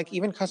she, and like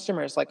even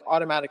customers, like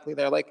automatically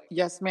they're like,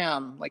 yes,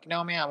 ma'am, like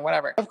no, ma'am,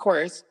 whatever. Of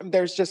course,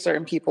 there's just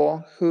certain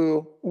people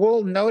who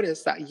will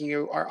notice that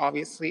you are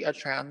obviously a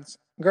trans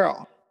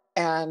girl.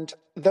 And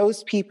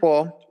those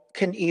people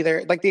can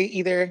either like they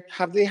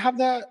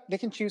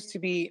can choose to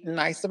be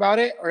nice about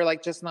it or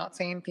like just not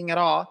say anything at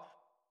all,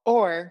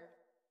 or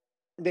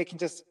they can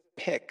just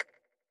pick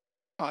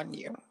on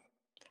you.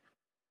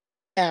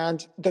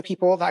 And the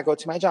people that go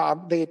to my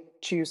job, they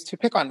choose to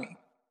pick on me.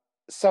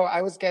 So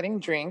I was getting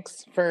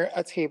drinks for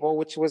a table,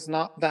 which was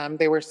not them.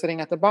 They were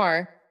sitting at the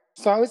bar.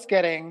 So I was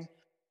getting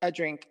a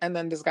drink. And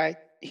then this guy,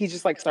 he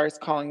just like starts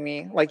calling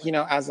me, like, you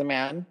know, as a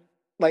man,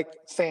 like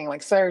saying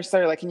like, sir,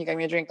 like, can you get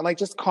me a drink? And like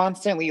just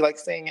constantly like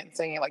saying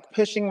it, like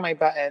pushing my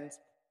buttons.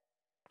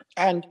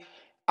 And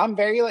I'm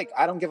very like,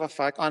 I don't give a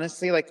fuck,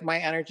 honestly. Like my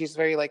energy is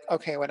very like,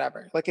 okay,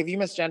 whatever. Like if you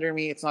misgender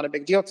me, it's not a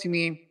big deal to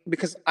me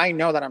because I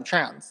know that I'm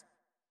trans.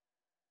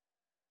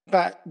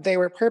 But they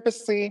were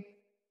purposely,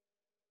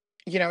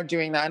 you know,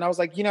 doing that. And I was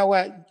like, you know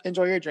what?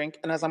 Enjoy your drink.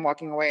 And as I'm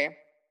walking away,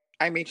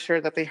 I made sure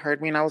that they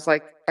heard me. And I was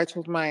like, I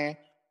told my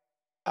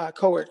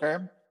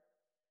coworker,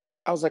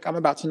 I was like, I'm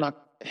about to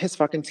knock his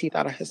fucking teeth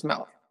out of his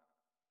mouth.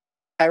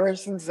 Ever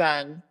since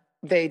then,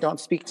 they don't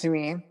speak to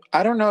me.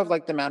 I don't know if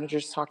like the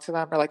managers talked to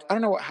them or like, I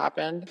don't know what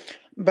happened,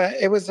 but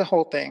it was the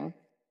whole thing.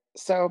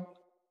 So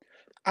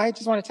I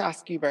just wanted to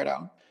ask you,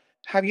 Berto,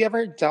 have you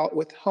ever dealt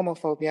with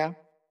homophobia?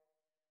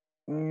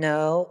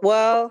 No.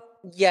 Well,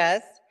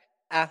 yes.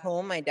 At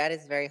home, my dad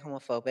is very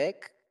homophobic,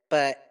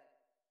 but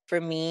for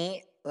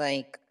me,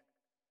 like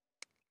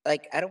I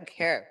don't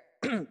care.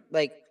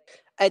 Like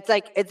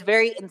it's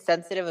very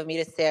insensitive of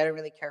me to say I don't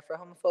really care for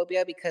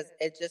homophobia because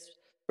it just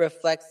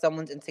reflects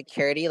someone's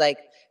insecurity. Like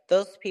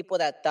those people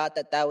that thought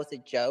that that was a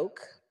joke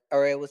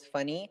or it was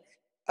funny,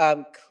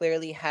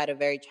 clearly had a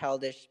very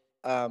childish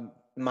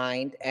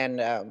mind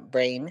and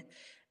brain,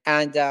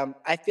 and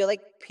I feel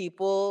like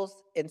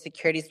people's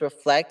insecurities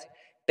reflect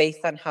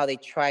based on how they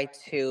try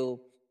to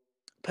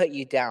put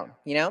you down.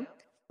 You know,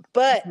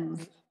 but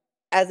Mhm.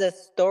 as a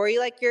story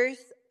like yours,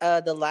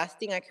 the last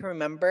thing I can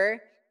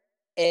remember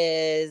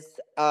is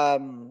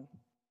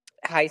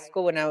high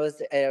school when I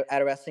was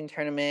at a wrestling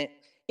tournament.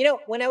 You know,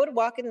 when I would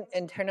walk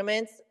in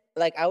tournaments,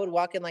 like I would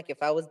walk in like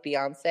if I was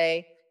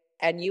Beyonce,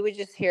 and you would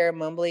just hear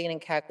mumbling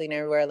and cackling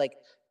everywhere, like,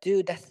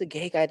 dude, that's the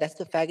gay guy, that's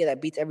the faggot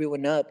that beats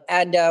everyone up.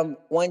 And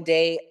one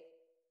day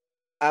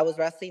I was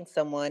wrestling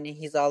someone, and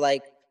he's all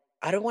like,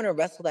 I don't want to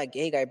wrestle that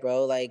gay guy,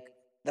 bro. Like,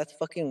 that's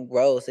fucking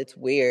gross. It's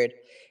weird.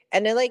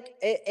 And then like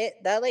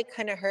it that like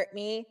kind of hurt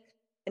me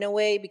in a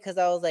way because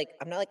I was like,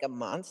 I'm not like a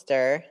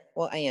monster.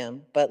 Well, I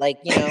am, but like,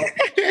 you know,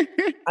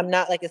 I'm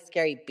not like a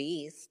scary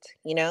beast,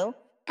 you know?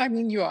 I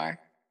mean, you are.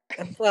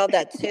 Well,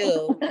 that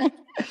too. No,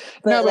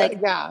 But but like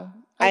yeah,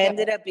 I I get it.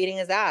 ended up beating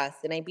his ass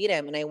and I beat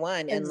him and I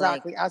won, and like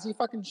Exactly, as you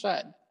fucking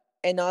should.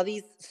 and all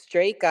these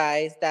straight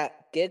guys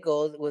that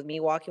giggled with me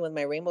walking with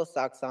my rainbow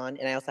socks on,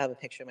 and I also have a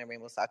picture of my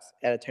rainbow socks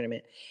at a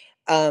tournament.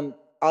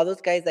 All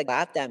those guys that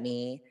laughed at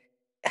me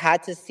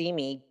had to see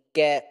me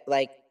get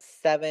like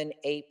 7,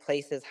 8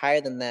 places higher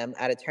than them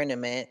at a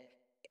tournament,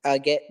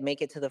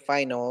 make it to the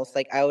finals.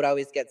 Like I would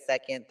always get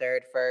second,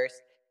 third,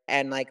 first,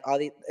 and like all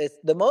these.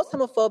 The most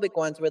homophobic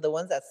ones were the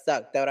ones that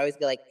sucked. That would always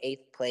get like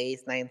 8th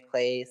place, 9th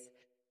place.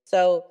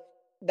 So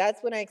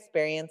that's when I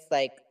experienced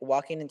like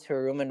walking into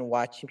a room and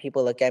watching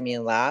people look at me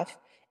and laugh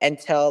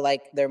until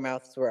like their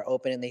mouths were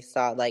open and they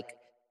saw like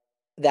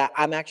that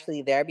I'm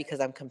actually there because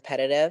I'm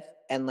competitive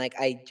and like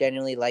I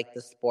genuinely like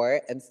the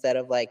sport instead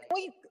of like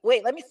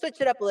wait, let me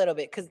switch it up a little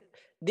bit because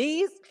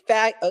these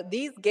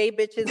gay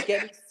bitches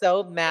get me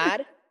so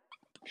mad.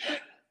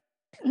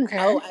 Okay.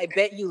 Oh, I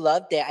bet you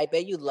loved it. I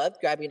bet you loved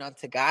grabbing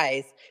onto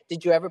guys.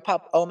 Did you ever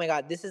pop? Oh my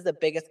God, this is the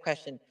biggest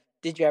question.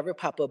 Did you ever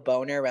pop a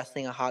boner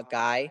wrestling a hot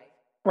guy?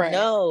 Right.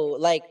 No,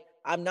 like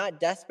I'm not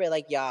desperate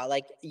like y'all.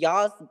 Like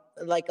y'all's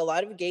like a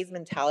lot of gays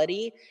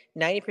mentality.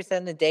 90%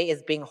 of the day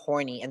is being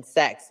horny and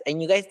sex,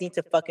 and you guys need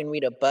to fucking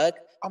read a book,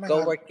 Oh my go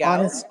God. work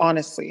out.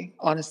 Honestly.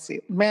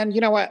 Man,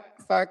 you know what?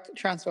 Fuck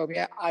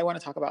transphobia. I want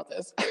to talk about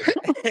this.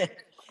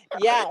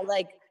 Yeah,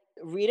 like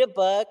read a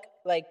book,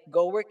 like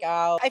go work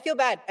out. I feel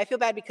bad. I feel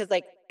bad because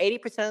like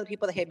 80% of the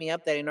people that hit me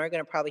up that I know are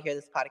gonna probably hear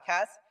this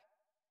podcast,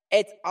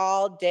 it's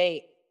all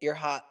day. You're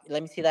hot.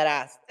 Let me see that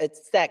ass.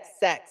 It's sex,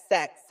 sex,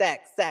 sex,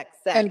 sex, sex,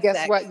 sex, And guess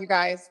sex. what, you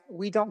guys?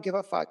 We don't give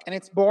a fuck. And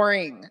it's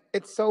boring.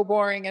 It's so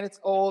boring and it's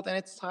old and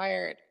it's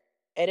tired.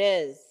 It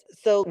is.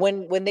 So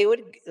when they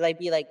would like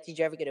be like, "Did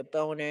you ever get a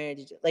boner?"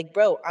 Like,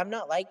 bro, I'm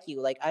not like you.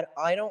 Like,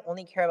 I don't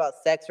only care about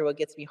sex or what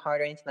gets me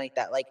hard or anything like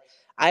that. Like,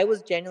 I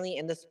was genuinely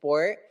in the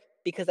sport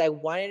because I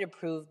wanted to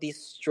prove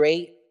these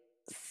straight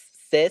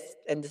cis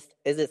and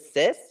is it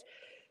cis?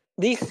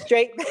 These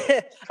straight.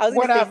 I was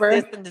gonna say Whatever.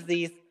 cis and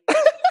disease.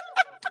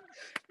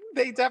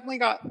 They definitely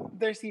got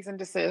their cease and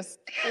desist.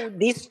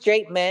 These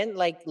straight men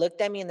like looked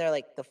at me and they're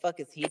like, "The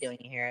fuck is he doing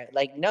here?"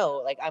 Like, no,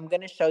 like I'm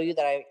gonna show you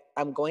that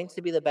I'm going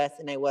to be the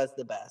best, and I was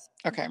the best.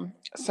 Okay,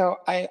 so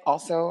I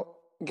also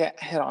get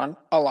hit on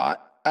a lot,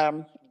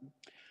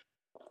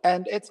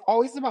 and it's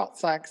always about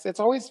sex.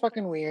 It's always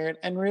fucking weird,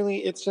 and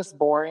really, it's just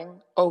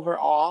boring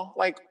overall.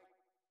 Like,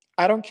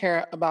 I don't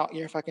care about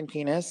your fucking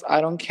penis.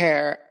 I don't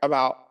care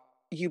about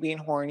you being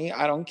horny.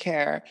 I don't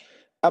care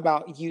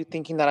about you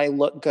thinking that I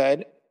look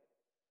good.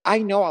 I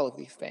know all of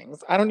these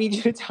things. I don't need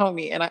you to tell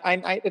me. And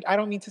I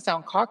don't mean to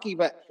sound cocky,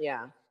 but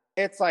Yeah.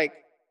 it's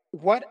like,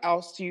 what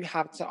else do you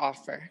have to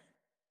offer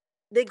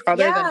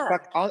Yeah.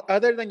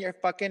 other than your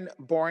fucking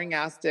boring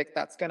ass dick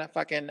that's gonna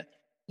fucking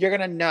you're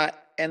gonna nut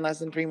in less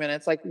than 3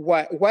 minutes? Like,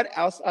 what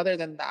else other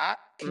than that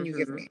can you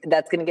give me?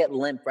 That's gonna get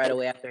limp right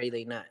away after I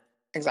nut.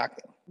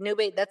 Exactly. No,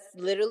 babe, that's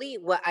literally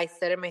what I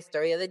said in my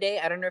story the other day.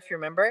 I don't know if you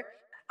remember.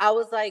 I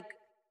was like,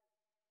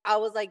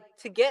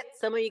 to get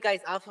some of you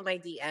guys off of my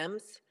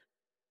DMs.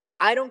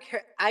 I don't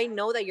care. I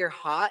know that you're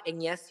hot,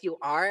 and yes, you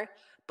are.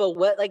 But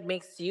what like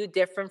makes you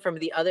different from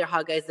the other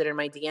hot guys that are in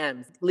my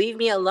DMs? Leave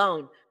me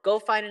alone. Go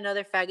find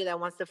another faggot that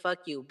wants to fuck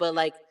you. But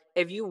like,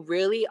 if you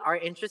really are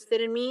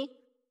interested in me,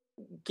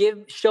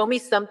 show me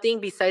something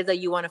besides that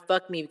you want to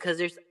fuck me, because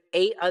there's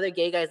 8 other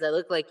gay guys that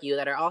look like you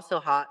that are also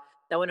hot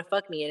that want to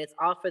fuck me, and it's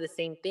all for the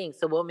same thing.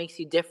 So what makes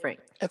you different?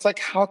 It's like,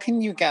 how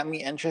can you get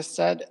me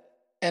interested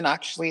in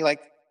actually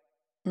like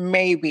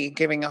maybe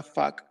giving a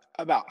fuck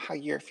about how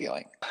you're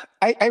feeling?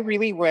 I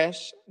really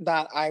wish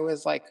that I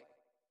was like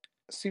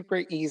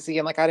super easy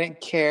and like I didn't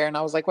care and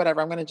I was like,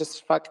 whatever, I'm gonna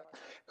just fuck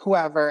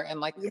whoever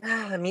and like,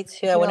 Yeah, me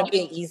too. I want to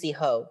be an easy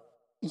hoe.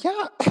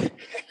 Yeah.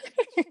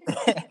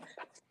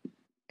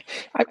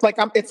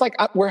 It's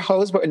like we're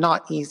hoes, but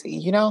not easy,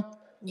 you know?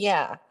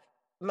 Yeah.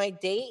 My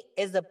date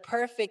is a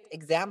perfect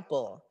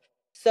example.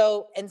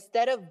 So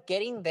instead of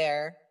getting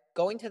there,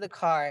 going to the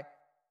car,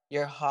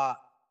 you're hot,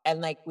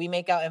 and like we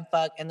make out and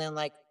fuck, and then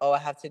like, oh, I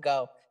have to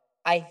go.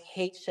 I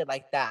hate shit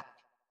like that.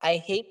 I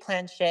hate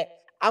planned shit.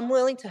 I'm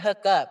willing to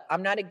hook up.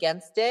 I'm not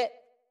against it,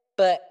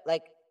 but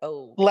like,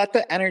 oh. Let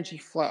the energy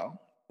flow.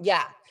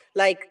 Yeah.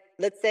 Like,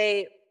 let's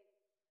say,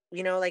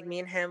 like me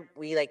and him,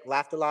 we like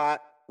laughed a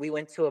lot. We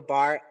went to a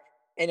bar,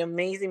 an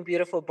amazing,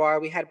 beautiful bar.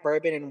 We had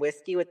bourbon and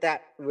whiskey with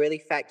that really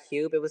fat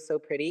cube. It was so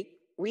pretty.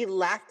 We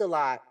laughed a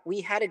lot.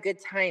 We had a good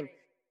time.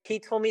 He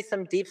told me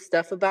some deep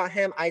stuff about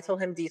him. I told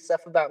him deep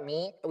stuff about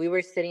me. We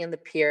were sitting on the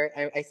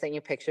pier. I sent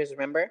you pictures,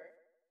 remember?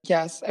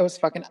 Yes, it was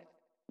fucking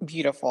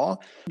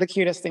beautiful. The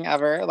cutest thing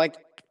ever. Like,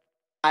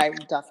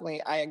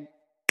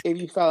 if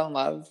you fell in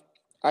love,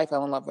 I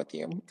fell in love with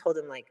you. I told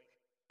him, like,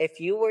 if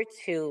you were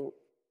to,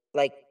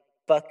 like,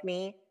 fuck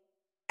me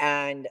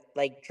and,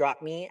 like,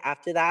 drop me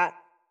after that,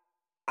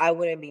 I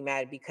wouldn't be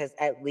mad, because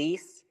at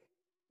least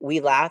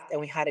we laughed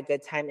and we had a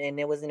good time and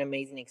it was an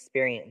amazing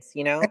experience,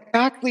 you know?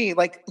 Exactly.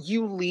 Like,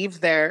 you leave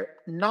there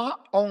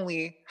not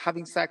only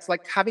having sex,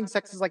 like having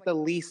sex is like the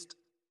least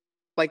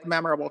like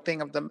memorable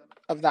thing of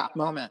that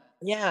moment.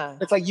 Yeah.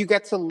 It's like you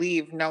get to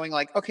leave knowing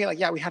like, okay, like,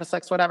 yeah, we had a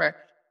sex, whatever.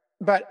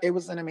 But it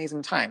was an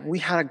amazing time. We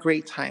had a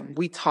great time.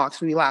 We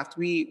talked, we laughed,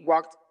 we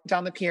walked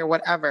down the pier,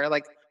 whatever.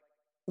 Like,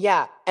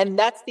 yeah. And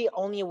that's the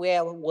only way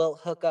I will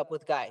hook up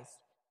with guys.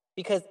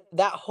 Because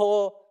that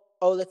whole,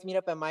 oh, let's meet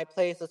up at my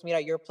place, let's meet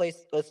at your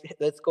place,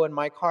 let's go in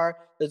my car,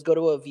 let's go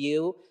to a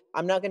view.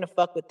 I'm not gonna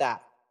fuck with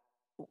that.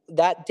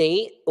 That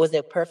date was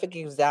a perfect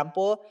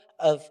example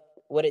of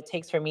what it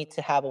takes for me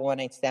to have a one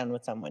night stand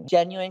with someone.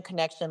 Genuine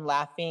connection,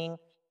 laughing,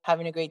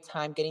 having a great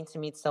time, getting to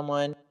meet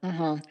someone.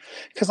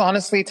 Because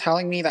honestly,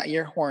 telling me that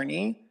you're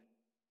horny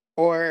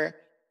or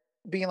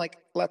being like,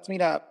 let's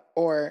meet up,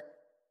 or,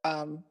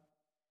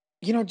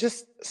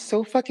 just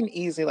so fucking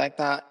easy like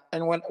that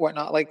and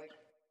whatnot, like,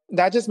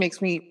 that just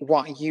makes me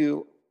want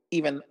you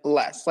even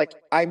less. Like,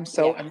 I'm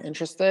so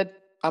uninterested.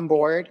 I'm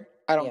bored.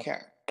 I don't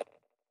care.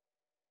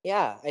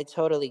 Yeah, I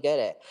totally get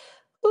it.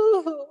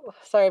 Ooh,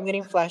 sorry, I'm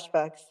getting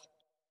flashbacks.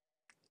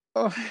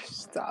 Oh,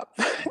 stop.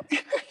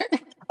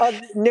 Oh,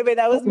 no, but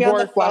that was me on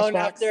the phone flashbacks.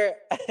 after.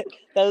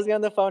 That was me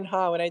on the phone,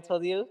 huh? When I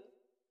told you,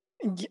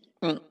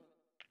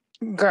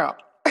 girl.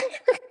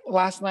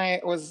 Last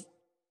night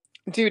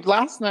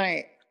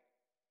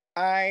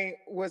I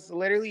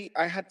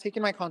had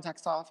taken my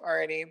contacts off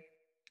already.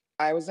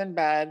 I was in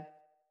bed.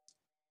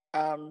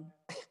 I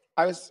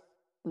was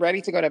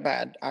ready to go to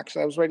bed.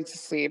 Actually, I was ready to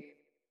sleep.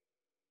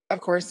 Of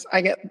course,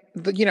 I get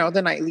the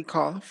nightly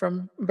call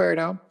from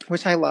Berto,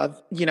 which I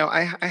love.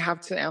 I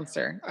have to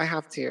answer. I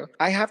have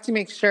to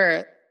make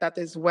sure that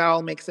this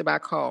well makes it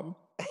back home.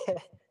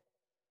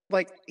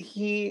 Like,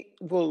 he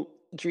will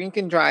drink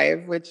and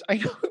drive, which I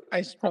know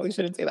I probably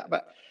shouldn't say that,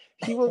 but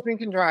he will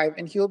drink and drive,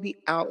 and he'll be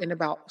out and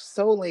about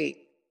so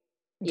late.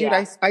 Dude,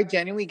 Yeah. I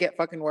genuinely get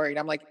fucking worried.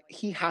 I'm like,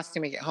 he has to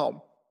make it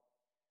home.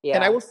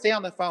 And I Yeah. will stay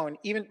on the phone.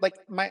 Even like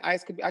I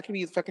could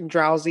be fucking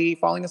drowsy,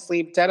 falling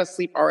asleep, dead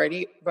asleep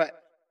already,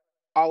 but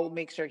I'll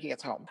make sure he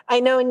gets home. I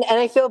know, and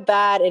I feel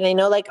bad, and I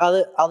know like all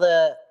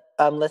the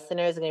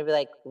listeners are gonna be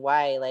like,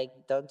 why? Like,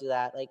 don't do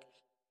that. Like,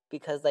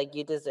 because like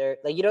you deserve,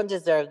 like, you don't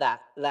deserve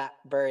that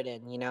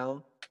burden, you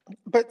know?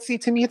 But see,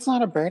 to me, it's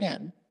not a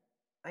burden.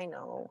 I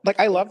know. Like,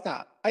 I love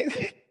that.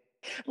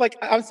 Like,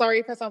 I'm sorry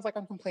if it sounds like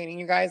I'm complaining,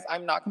 you guys.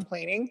 I'm not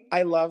complaining.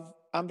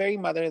 I'm very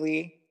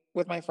motherly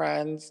with my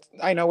friends.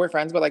 I know we're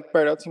friends, but like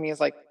Berto to me is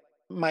like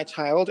my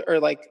child, or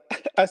like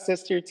a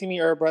sister to me,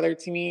 or a brother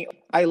to me.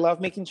 I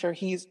love making sure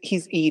he's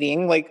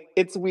eating. Like,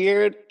 it's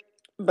weird,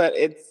 but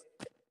Yeah.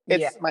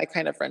 it's my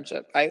kind of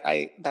friendship.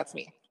 I that's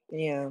me.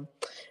 Yeah.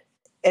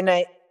 And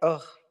I'm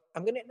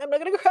not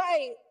gonna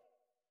cry.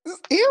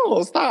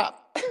 Ew,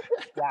 stop.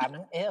 Yeah, I'm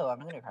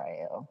not gonna cry,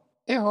 ew.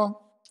 Ew.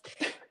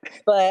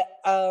 But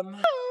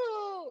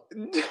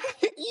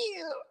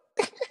Ew.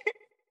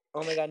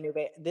 oh my god,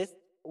 Nube,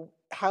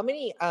 how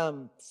many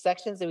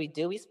sections did we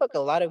do? We spoke a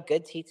lot of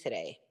good tea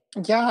today.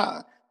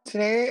 Yeah.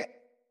 Today,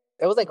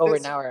 It was like over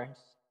an hour.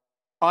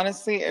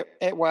 honestly,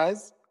 it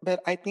was,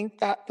 but I think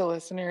that the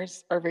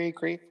listeners are very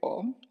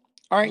grateful.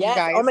 Aren't you Yes.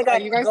 guys? Oh my Are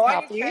god, you guys go on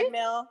your happy?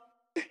 treadmill.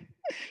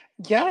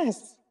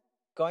 Yes.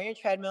 Go on your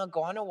treadmill,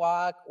 go on a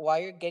walk while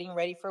you're getting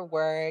ready for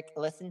work,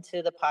 listen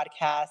to the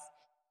podcast.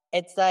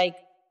 It's like,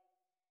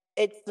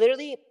 it's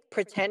literally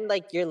pretend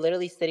like you're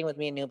literally sitting with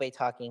me and Nube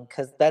talking,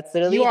 because that's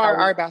literally You how are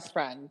our best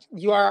friend.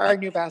 You are our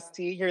new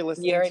bestie. You're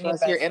listening you're a to new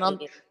us. bestie.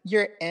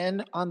 You're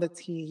in on the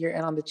tea. You're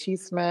in on the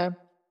chisme.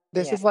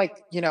 This Yeah. is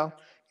like,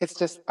 it's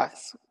just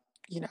us,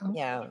 you know?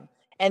 Yeah.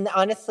 And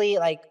honestly,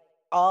 like,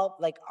 all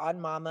like on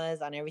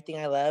mamas, on everything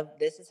I love,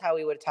 this is how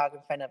we would talk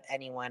in front of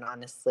anyone,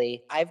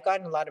 honestly. I've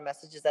gotten a lot of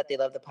messages that they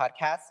love the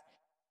podcast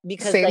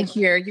because Same like,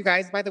 here. You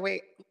guys, by the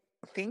way,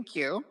 thank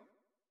you.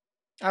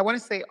 I want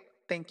to say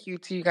thank you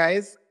to you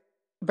guys,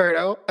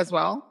 Berto, as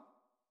well.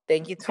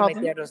 thank you to Tell my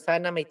them. tia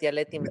Rosana, my tia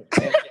Letty,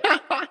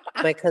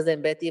 my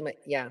cousin Betty,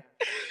 yeah.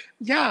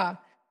 Yeah.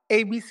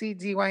 A, B, C,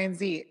 D, Y, and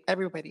Z.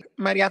 Everybody.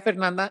 Maria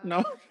Fernanda,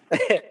 no.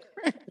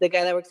 The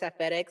guy that works at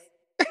FedEx.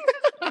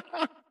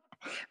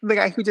 The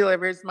guy who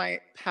delivers my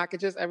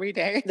packages every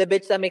day. The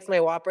bitch that makes my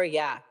Whopper,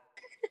 yeah.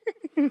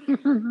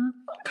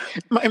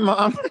 My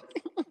mom.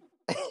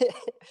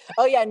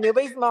 Oh yeah,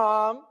 Nube's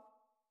mom.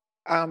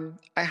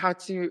 I had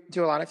to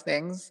do a lot of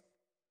things.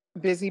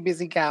 Busy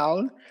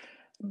gal.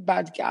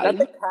 Bad Not gal.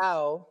 the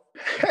cow.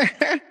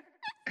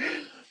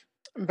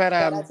 But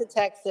Shout out to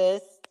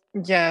Texas.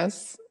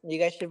 yes. You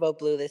guys should vote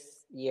blue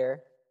this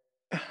year.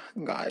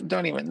 God,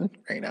 don't even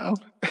right now.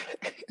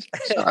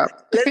 Shut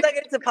up. Let's not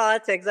get into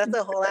politics. That's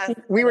a whole ass.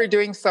 We were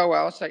doing so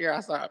well. Shut your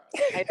ass up.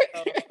 I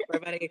know. We're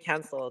about to get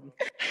canceled.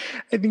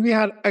 I think we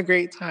had a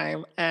great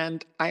time,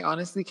 and I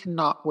honestly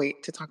cannot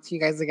wait to talk to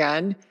you guys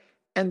again.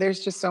 And there's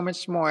just so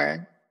much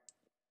more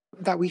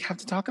that we have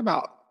to talk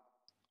about.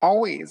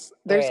 Always.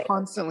 There's Right.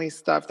 constantly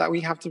stuff that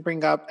we have to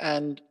bring up,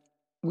 and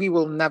we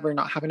will never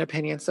not have an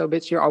opinion. So,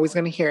 bitch, you're always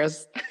going to hear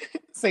us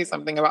say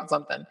something about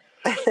something.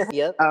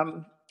 Yep.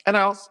 And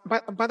I also,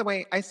 by the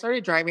way, I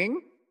started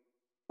driving.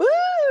 Woo!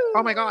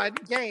 Oh my God.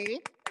 Yay.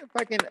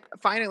 Fucking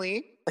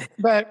finally.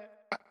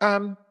 But,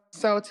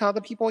 so tell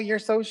the people your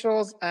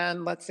socials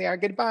and let's say our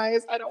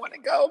goodbyes. I don't want to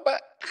go,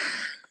 but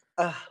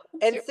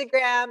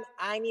Instagram,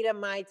 I need a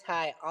Mai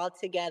Tai all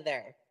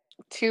together.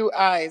 2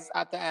 eyes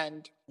at the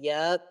end.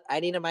 Yep. I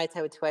need a Mai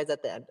Tai with 2 eyes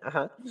at the end.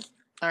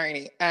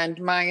 Alrighty.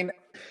 And mine,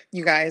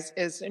 you guys,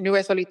 is Nube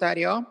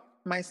Solitario.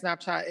 My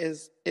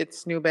Snapchat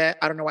it's Nube. I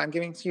don't know why I'm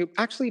giving it to you.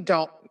 Actually,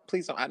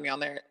 please don't add me on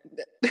there.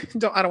 I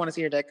don't want to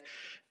see your dick.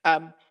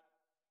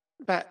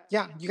 But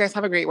yeah, you guys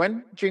have a great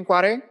one. Drink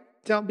water.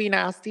 Don't be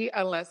nasty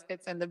unless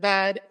it's in the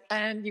bed.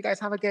 And you guys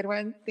have a good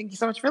one. Thank you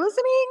so much for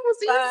listening. We'll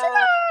see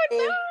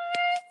you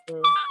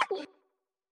soon. Bye.